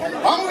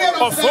 amwe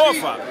na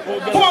fofa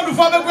ko ndu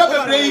fa be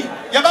bebre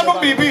ya ba no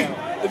bibi ya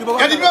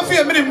di be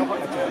fie minim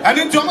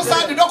ani nti omo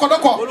sa de doko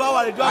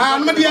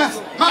an me dia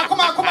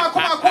makoma ko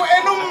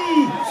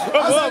enum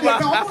asa de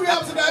ka omo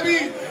ya se da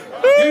bi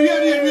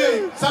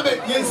ewie sabe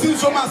yensin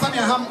so ma sane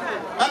ham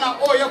ana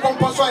o ye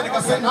komposo ide ka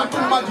se na to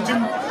ma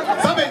didim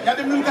sabe ya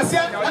de nim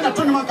kasia ana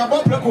to nim ka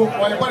bo pleko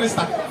wale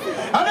kwalista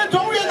ana to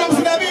we na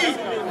se da bi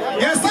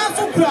yensan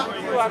supra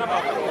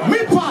mi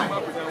pai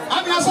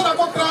ami asa da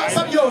kokra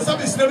sabe yo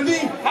sabe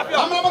sinabili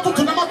ama ba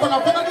to na makona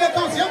kona de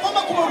account ye ko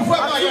ma ko mo fu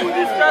aba ye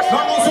na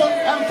mo so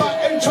empa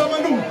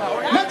enchomanum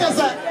na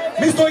tesa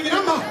Mr.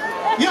 Yinama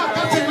ya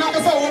captain na ka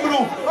sa wo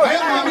no aye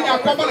ma mi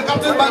akwa ba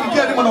captain ba di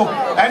ade mo no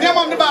ene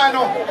ma mi ba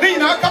no ni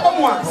na ka ba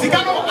mo a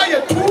sika no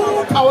aye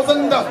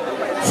 2,500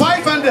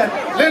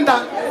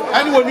 Linda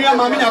and when you are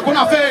mammy, I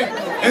couldn't say,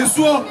 and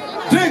so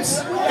drinks,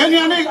 and you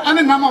are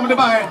not the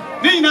buy.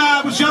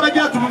 Nina, Bushara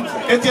Gatum,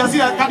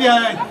 Etiasia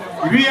Kadia.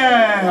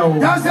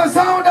 That's the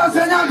sound of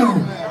Senado.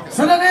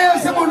 Saturday,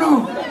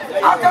 Semono.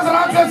 After the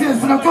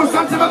Atlantis, and of course,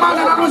 Santa Mamma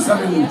and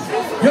Rosalie.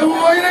 You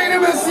were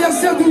in Mercy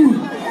Asiedu.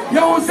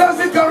 You were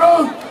Sassy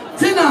Carol,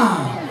 Tina,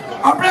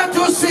 a brand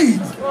new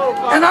seat,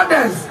 and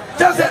others.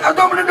 Just a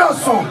dominant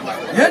song.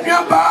 Yet you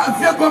are a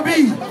fair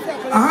copy.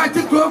 A high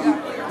club.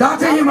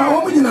 That's him, a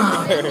woman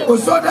now. Or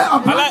so that a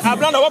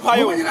plan of what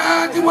you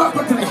want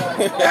to do.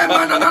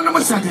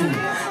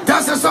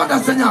 That's a sort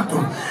of Senato.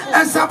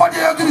 And somebody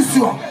else is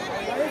sure.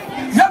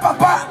 Yeah,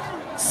 Papa,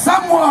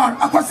 someone,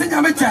 a question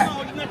of a child.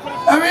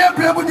 A real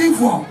play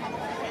for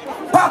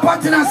Papa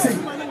Tenase,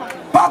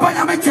 Papa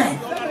Nyamekye,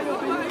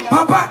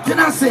 Papa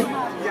Tenase,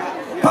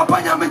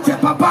 Papa Nyamekye,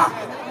 Papa.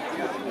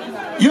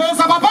 You are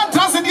Papa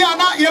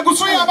Trasidiana,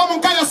 Yagusuya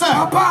Bamunkaya, sir.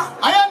 Papa,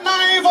 I am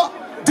 9th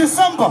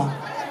December.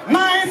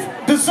 9th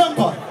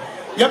December.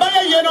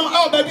 Yabaya yeno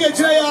out baby I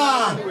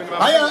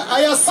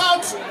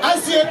South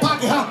ICA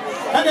Park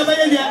and I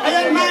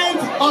am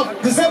 9th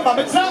of December.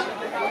 But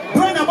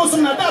bring a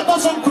person that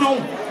doesn't know.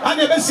 And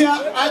the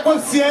Bessia, I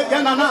could see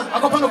Yanana,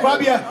 Akopano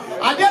Grabia.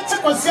 I did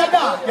check on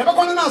Siada,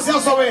 Yabakona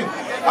Siasaway.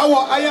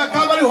 Our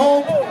Calvary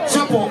Hope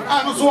Chapel,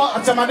 and also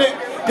at Tamade,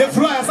 the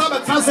Flyer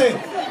Sabbath Transit,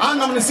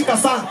 and I'm the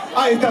Sikasa.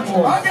 I got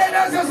for. Okay,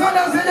 that's your son,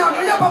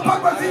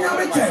 Papa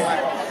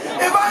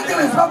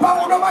Evangelist, Papa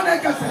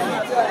Wodomaneka.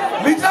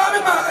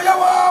 Mitamima,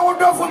 Yawa would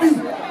do for me.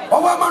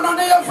 Over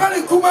Manonea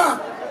Fanny Kuma.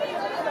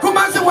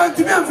 Kumasi went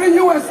to me and free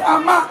US,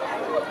 Ama.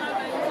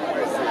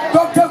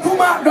 Dr.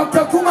 Kuma,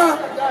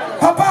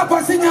 Papa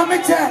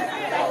Nyamekye.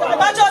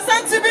 But you're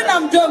sensible,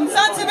 I'm dumb.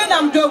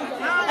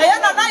 I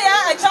am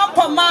a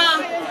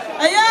champama.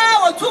 I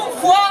am a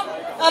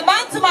 2-4, a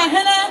band to my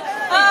henna.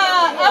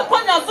 I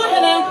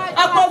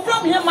come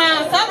from him,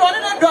 my son,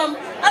 running a drum.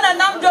 And a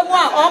number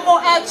more,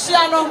 almost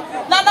Axiano,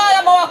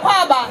 Nana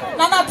Papa,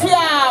 Nana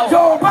Pia.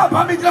 So,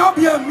 Papa,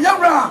 Midrabium,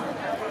 Yara.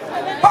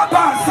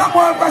 Papa,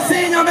 Samuel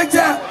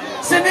Nyamekye,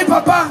 Sini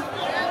Papa,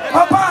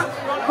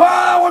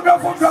 wow,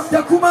 wonderful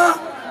Dr. Kuma.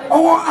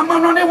 Oh, I'm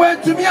on the way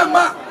to me,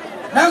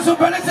 nanso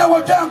Pelisa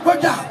wo twa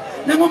nkoja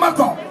ne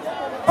ngomako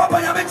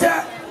Papa Nyamekye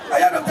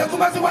aya Dr.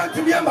 Kumasi want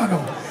to be a man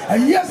a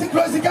year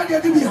close can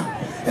you do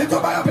into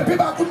by a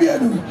paper could be a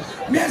new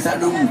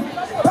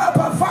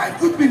Papa 5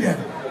 good million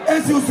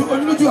as you so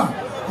unusual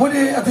what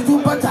they at the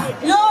two butter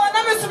yo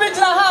na me subit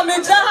la ha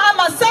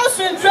myself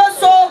interest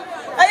so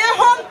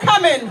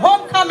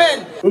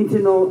homecoming into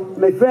no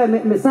my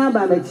friend me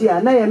samba na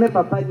chia na ye me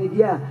papa di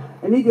dia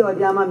eni di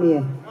odi ama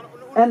me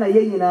e na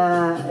ye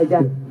nyina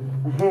eja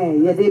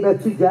ye dey be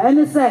tuja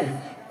eni say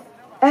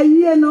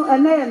aye no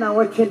ena ye na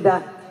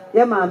wotweda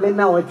ye ma me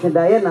na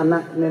wotweda ye na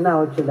ne na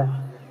wotweda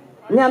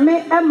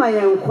nyame ema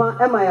ye nkwa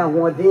ema ya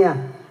hoden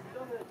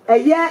a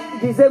eye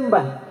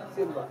December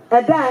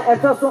eda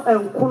etoso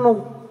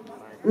enkuno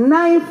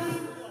 9th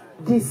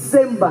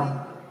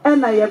December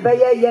ena ye be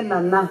ye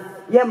nana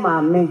ye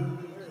maame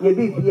ye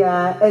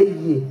bibia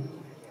aye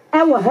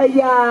ewo ha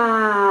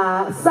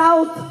ya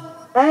South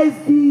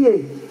SDA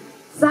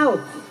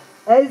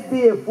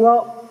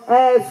for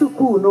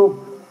school no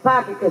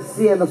park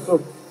kese no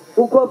so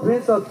uko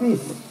Prince of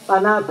Peace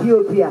ana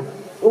Ethiopia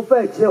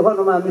ufa chire ho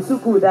no ma me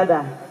school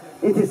dada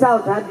it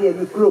South had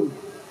the chrome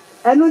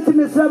enu ti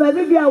me so ba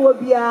bibia wo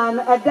bia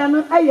na eda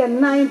no aye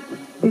 9th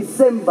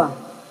December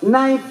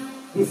 9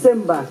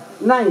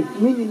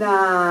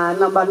 minina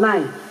number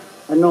 9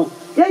 no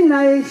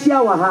yenyina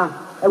yenhia wa ha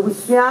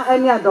abusua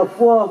ani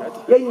adofo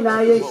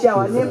yenyina yenhia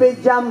wa ne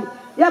bejam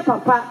ya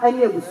papa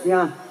ani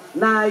abusua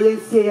na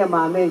yensie ye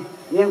maame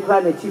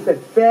yenkra na chief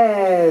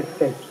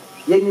fefe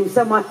yenyim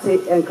samate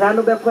enkra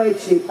no bekwa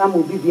echi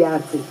amobi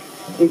biate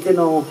enti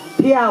no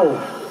piao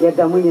ye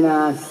damu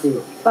nyina ase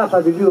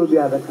papa bibi obi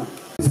abeka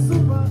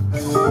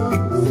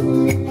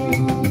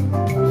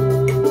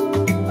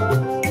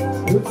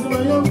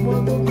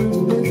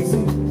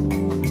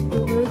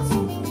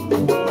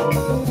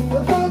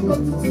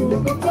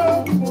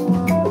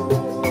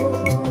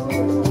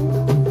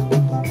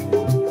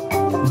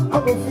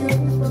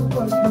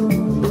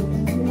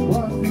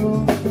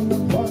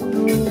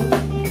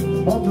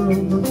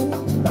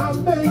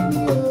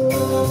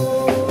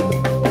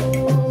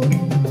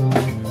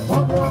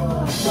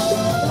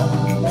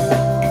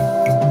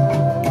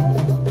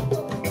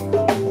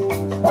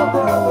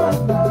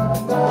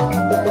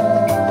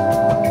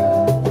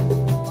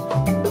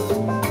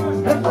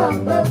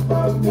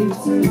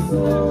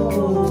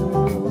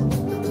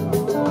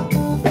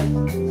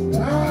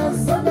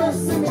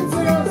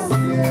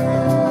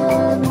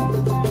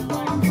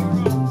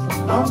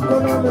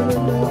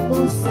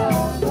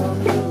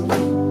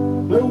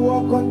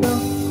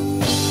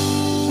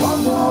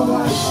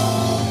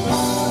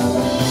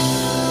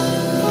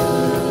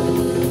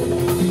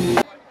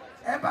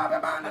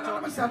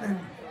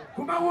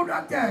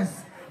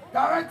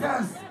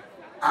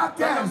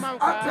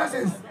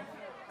actresses,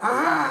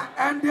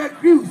 and their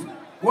crews.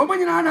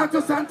 Women in Anna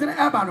to Santa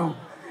Ebano.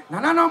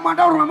 Nana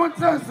Madame Ramon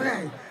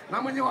say,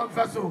 Namuni of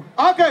Vessel.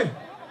 Okay,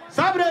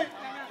 Sabre.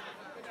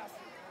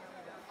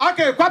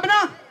 Okay,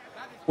 Kwabena.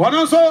 One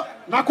also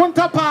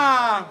Nakunta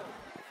Pa.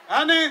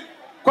 Ane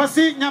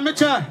Kwasi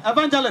Nyamekye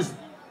Evangelist.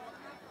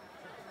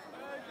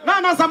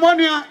 Nana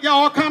Samonia,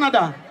 ya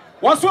Canada.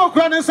 Was so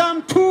granted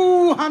some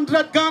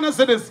 200 Ghana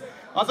cedis.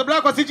 As a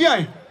black was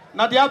CGI.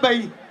 Nadia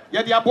Bay,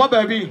 Yadia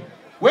Baby.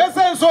 Where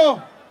say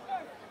so?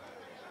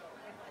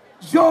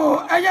 So,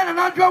 again,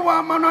 another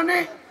one,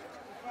 Manone.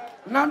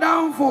 Now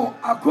down for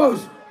a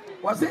course.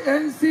 Was it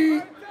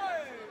NC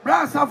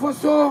Brasa for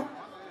so?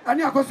 And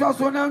you are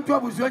so now to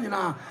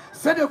Abuzuana.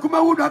 Said the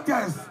Kumawood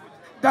actors,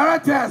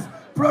 directors,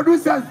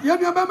 producers,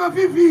 young Mama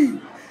Fifi.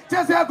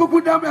 Just I could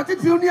put down a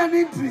Titunian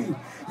entry.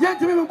 Yet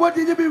to me, what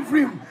did you be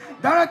free?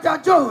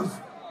 Director Jones,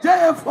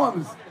 JF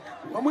Forms.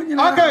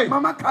 Okay,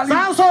 Mama Kali.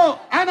 Sanso,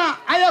 Anna,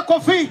 Aya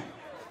Coffee.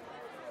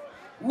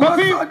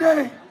 Coffee all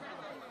day.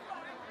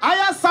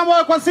 Aya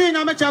Samuel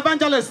Nyamekye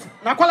Evangelist.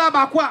 Nakola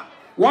Bakwa.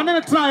 One in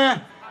a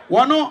try.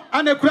 One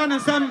and a crown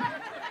and some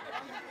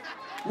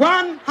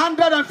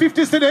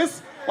 150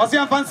 cities. Was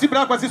your fancy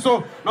black was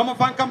so? No more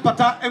fan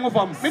campata and move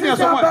on.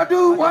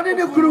 One in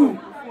the crew.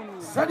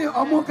 Sadi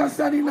Omoka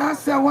Sadi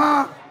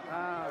Nasawa.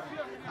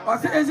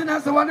 Was the engine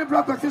as the one in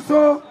black was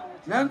so?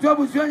 Nanto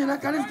Buzian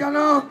and Canis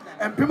Cano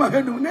and Prima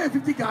Henu,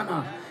 50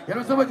 Ghana. You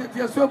know, so much at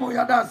your sobo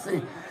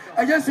Yadasi.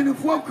 I just in the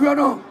 4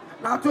 chrono.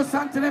 Now to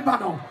Santa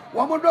Lebano.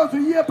 One more to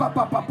year,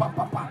 papa.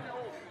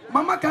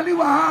 Mama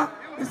Kaliwa,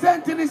 the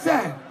Santini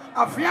said,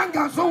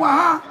 Afrianga so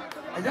ha,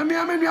 and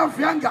Yami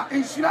Afrianga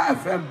in Shira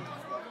FM.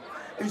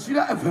 In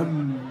Shira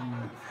FM.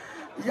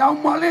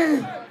 Young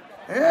Molly,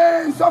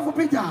 eh, so for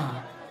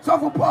Peter, so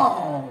for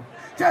Paul.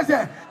 Just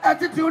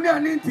attitude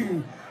and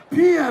ninety,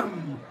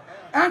 PM,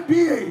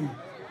 NBA.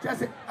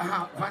 Just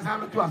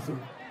Fasano to us.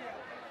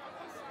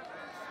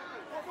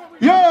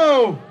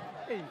 Yo!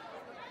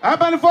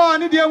 Aban for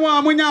an idiot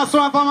one, Munya, so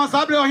I'm from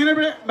Samuel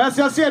Nyamekye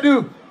Mercy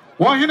Asiedu.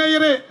 One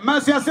here,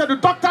 Mercy Asiedu,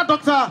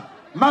 Doctor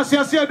Mercy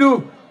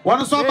Asiedu.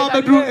 One so about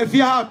the drew if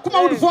you have come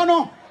out for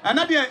no, and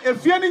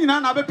if you're in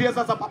an other piece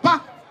as a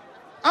papa.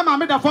 I'm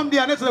made a form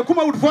the next come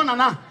out for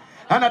Nana,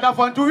 and I don't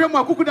want to hear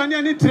my cookie than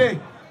any tray.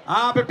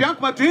 Ah, but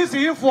Bianca to his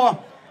here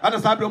for ana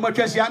sabe o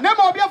matwasia na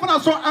ma obi afuna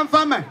so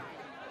amfa me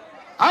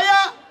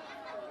aya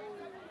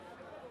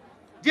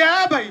je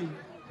abai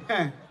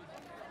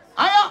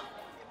aya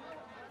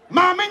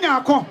ma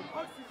menya akọ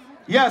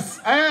yes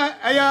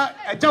aya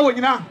eja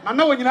wonyina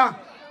na wonyina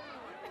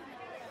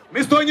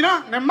Mr.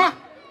 Onyina ne ma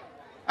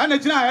ana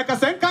jina ya ka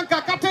sen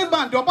kanka captain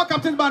band oba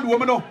captain band wo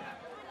me no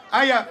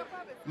aya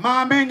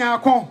ma menya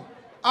akọ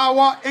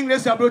awo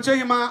English abroche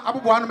hima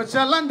abobo anu me che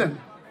London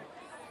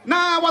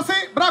na wase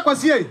bra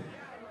kwasie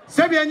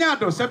sebi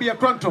anyado sebi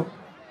ekronto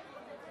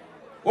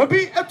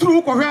obi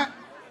eturu kohwe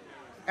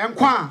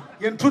enkwa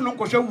yentu no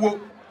kohwe wuo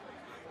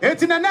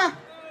etinana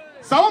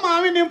sawo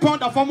ma wi ni mpon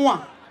da fomo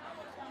a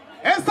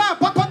esa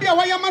papa bia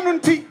wayama no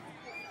nti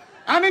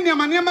ane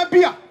niamaniama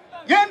bia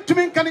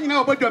yentumi nka nyina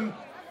obodwam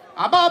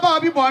aba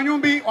bi bo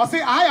anwum bi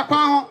ose ahaya kwa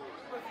ho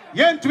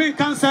yentumi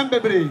nka nsam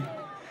bebre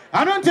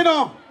anu nti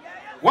no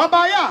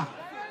wabaya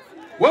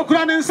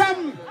wokura ne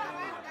nsam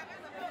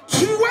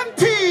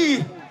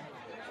 20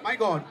 my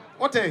God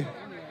what a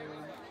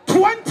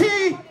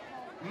 20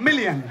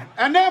 million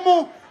and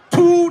then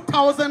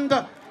 2,000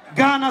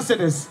 Ghana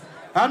cedis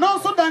and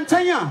also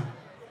Dantanya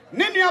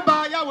Ninia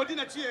ba ya wodi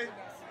na chie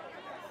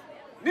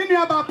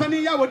Ninia ba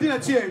penny ya wodi na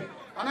chie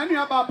and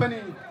Ninia ba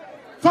penny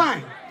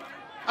fine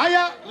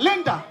aya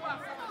Linda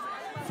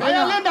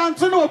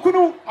antino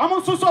okunu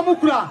amonso so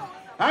mukura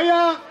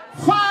aya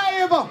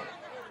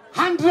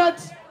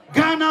 500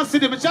 Ghana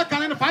cedis me check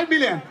kan 5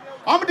 million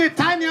the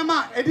tiny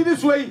ama edi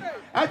this way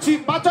achi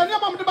batani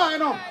ama de ba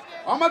no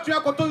omatu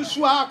akoto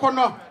nsu a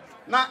akono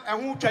na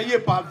ehu twa ye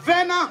pa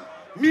vena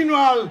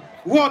mineral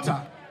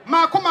water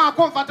ma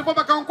comfort for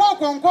baka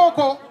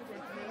nkoko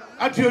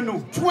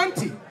atuenu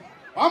 20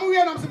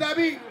 we na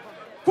msedabi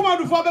kuma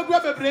du fo begua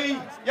bebrei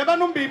ye ba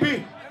no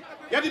bibi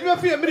ye de bi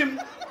afie mirim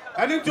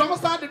eni nti omo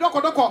sa de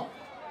doko no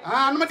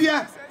de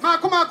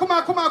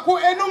ma ko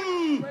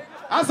enum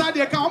asa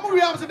de ka omo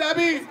we am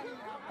msedabi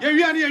ye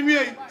wi ne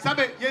enwie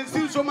sabe ye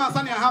nsin so ma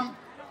asa ne aham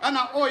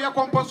ana o ye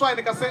komposo ai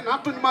de kase na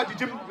ato nyuma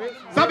jijim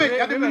sabe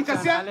ye de min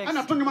kase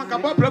ana to nyuma ka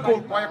bo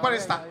preko o ye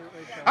foresta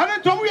ana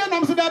to mu ye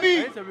nam so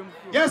dabi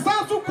ye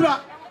san su kura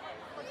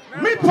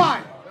mi pai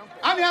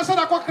ana ya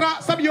sada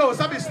kokra sabe yo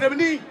sabe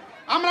sremni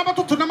amra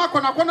batoto na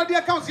makona kona de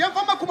accounts ye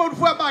fa makoma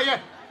dufu aba ye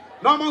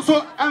na mo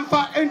so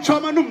emfa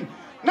enchoma num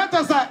na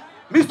tasa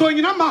Mr.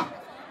 Onyina ma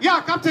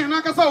ya captain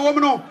na kasa wo mu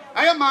no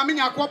aye ma me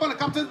nya ko ba na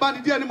captain ba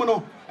di ani mu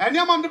no eni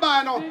amam de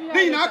ba no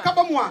ni na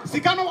akaba mu a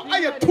sika no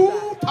aye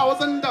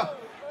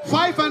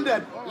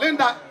 2,500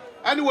 Linda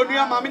ani wonu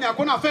ya ma me nya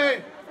ko na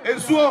fe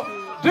ensuo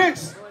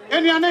drinks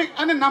eni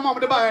ane na amam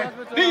de ba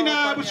ni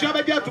na bushia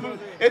ba di atum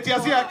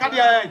etiase ya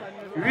kadia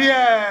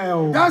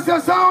real that's the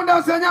sound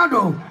that's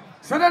anyado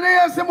sadane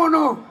yesimo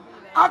no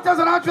after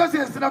the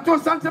actresses na to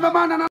santema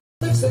man na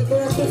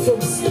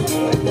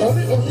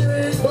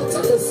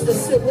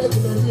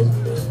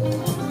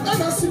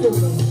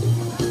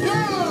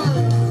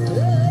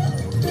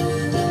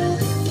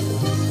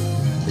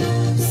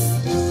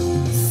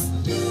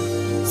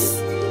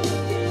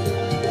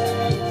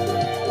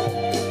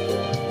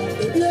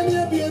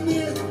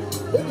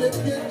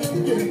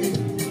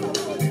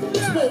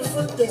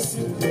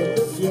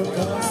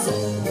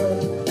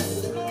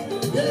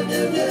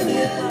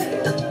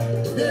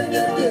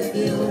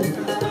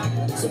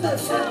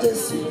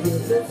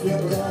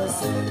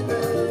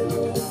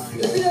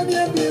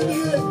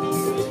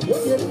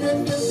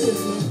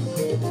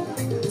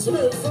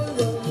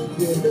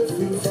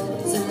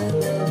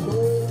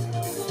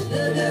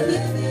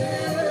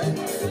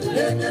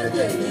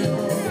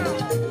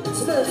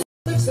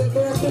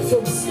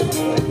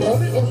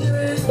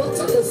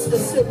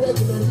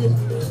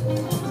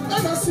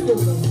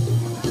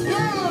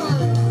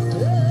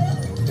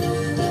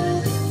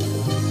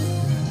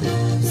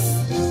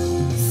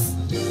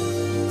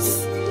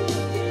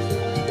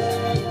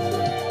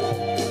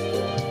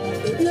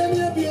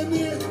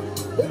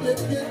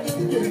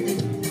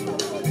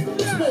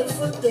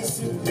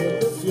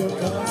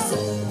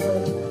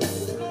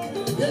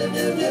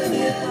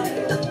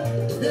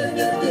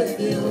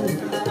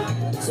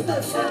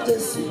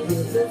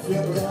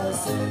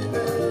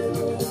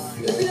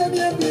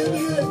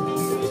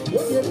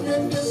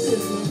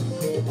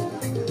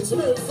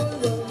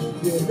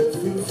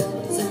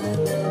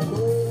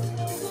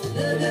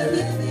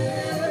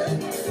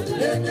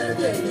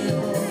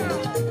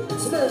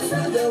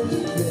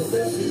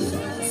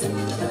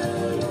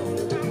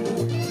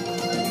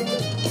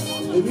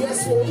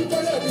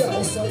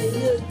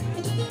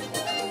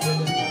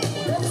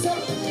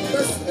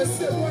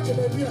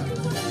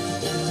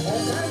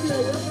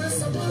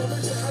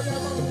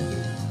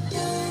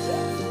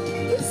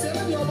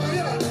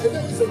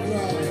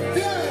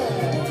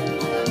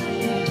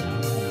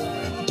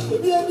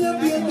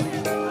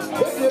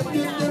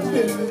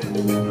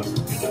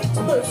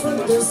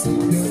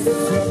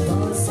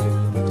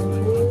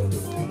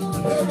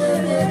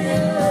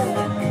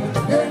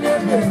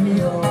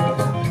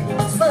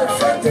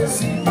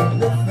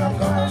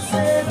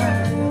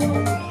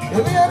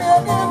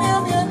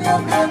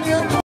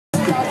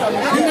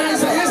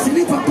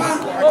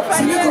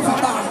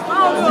Papa,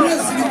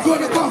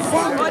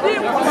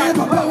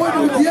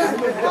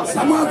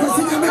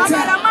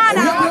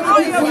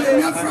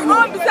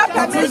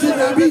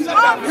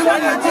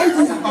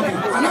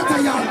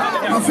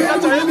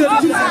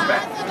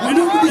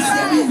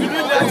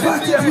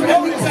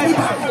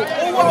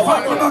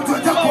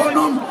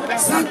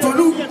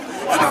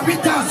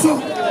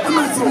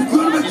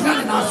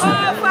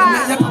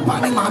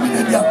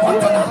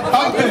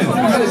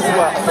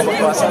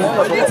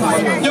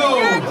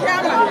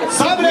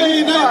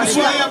 Saturday night,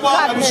 so I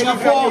about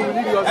December.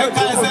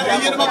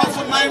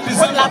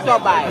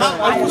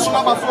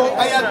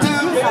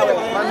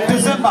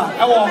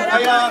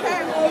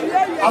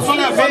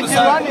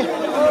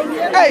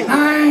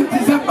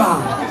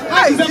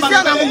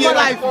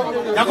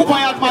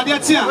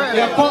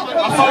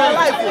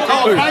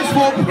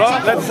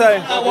 Let's say,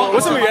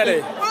 what's the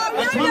reality?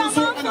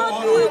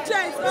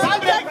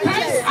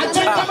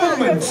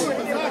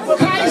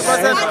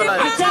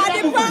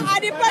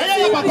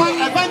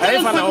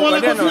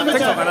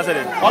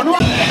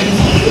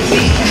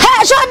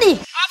 Hey, Shadi.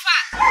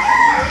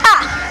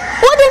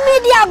 What the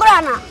media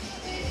grana?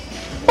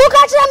 Who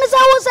catch them is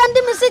who send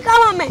me sick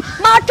on me?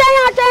 Martin,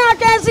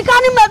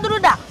 Sikani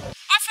Madruda.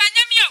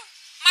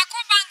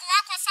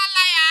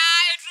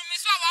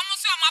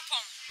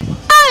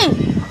 Hey,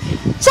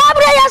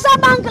 Sabre Yasa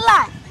Bank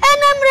line.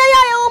 And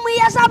Emrea Omi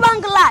Yasa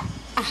Bank line.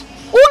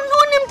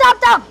 Unim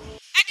tap.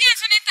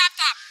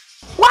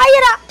 Why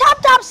you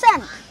tap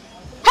send?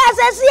 Has a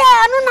sea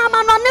and no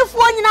man on the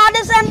phone in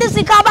the send this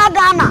Ikaba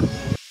Ghana.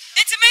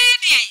 It's me,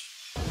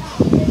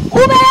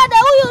 Who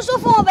who use your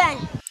phone?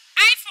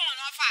 iPhone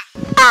offer.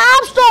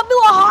 App Store be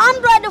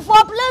 100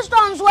 for Play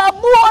Stores where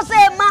Boo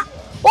say ma.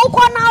 Who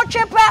can now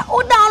cheaper? Who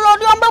download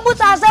your mobile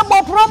as a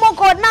promo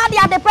code now the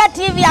Adepa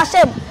TV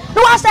asem.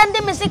 Do I send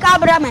the music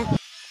Abraham?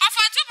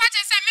 Offer 2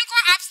 patches and me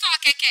App Store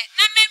keke.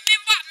 Na me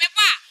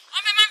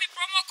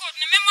promo code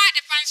na me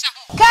Adepa nsha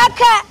ho.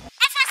 Keke.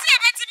 Offer see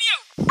about me o.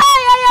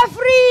 Ay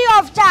free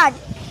of charge.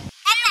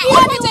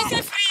 What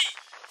is free?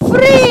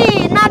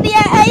 Free. Na the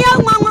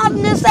young man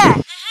ne say.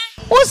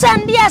 Who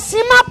send the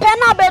Sima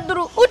Pena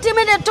bedroom? Who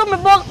timid to me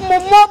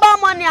mobile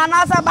money and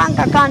as a bank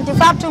account if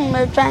I to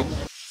me train.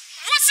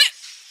 What's it?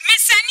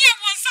 Miss Sania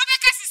wants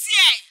Sabeka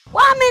CCA.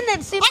 1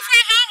 minute, see.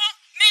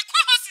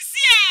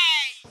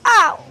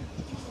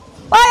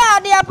 Why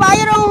are they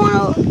buying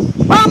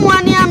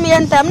one near me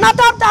and them? Not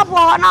tap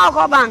or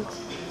now bank.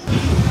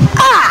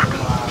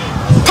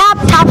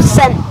 Tap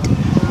send.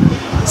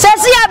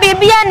 Says here,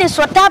 baby, and is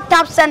what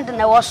tap send in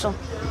the washroom.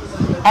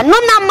 And no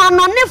man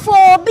on the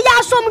for be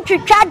a some to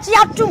charge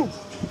ya too.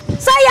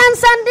 Say and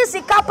send this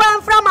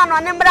couple from an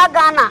Onembra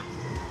Ghana.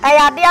 I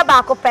had dear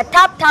back up a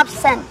tap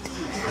send.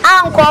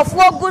 Uncle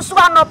for goose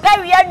one or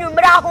Perry and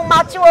Numera who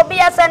match will be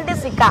a send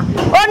this car.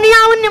 Only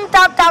I him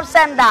tap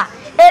sender.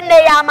 And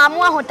they are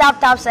Mamma who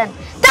tap send.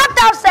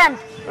 Tap send.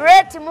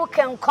 Rate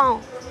Muken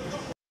Kong.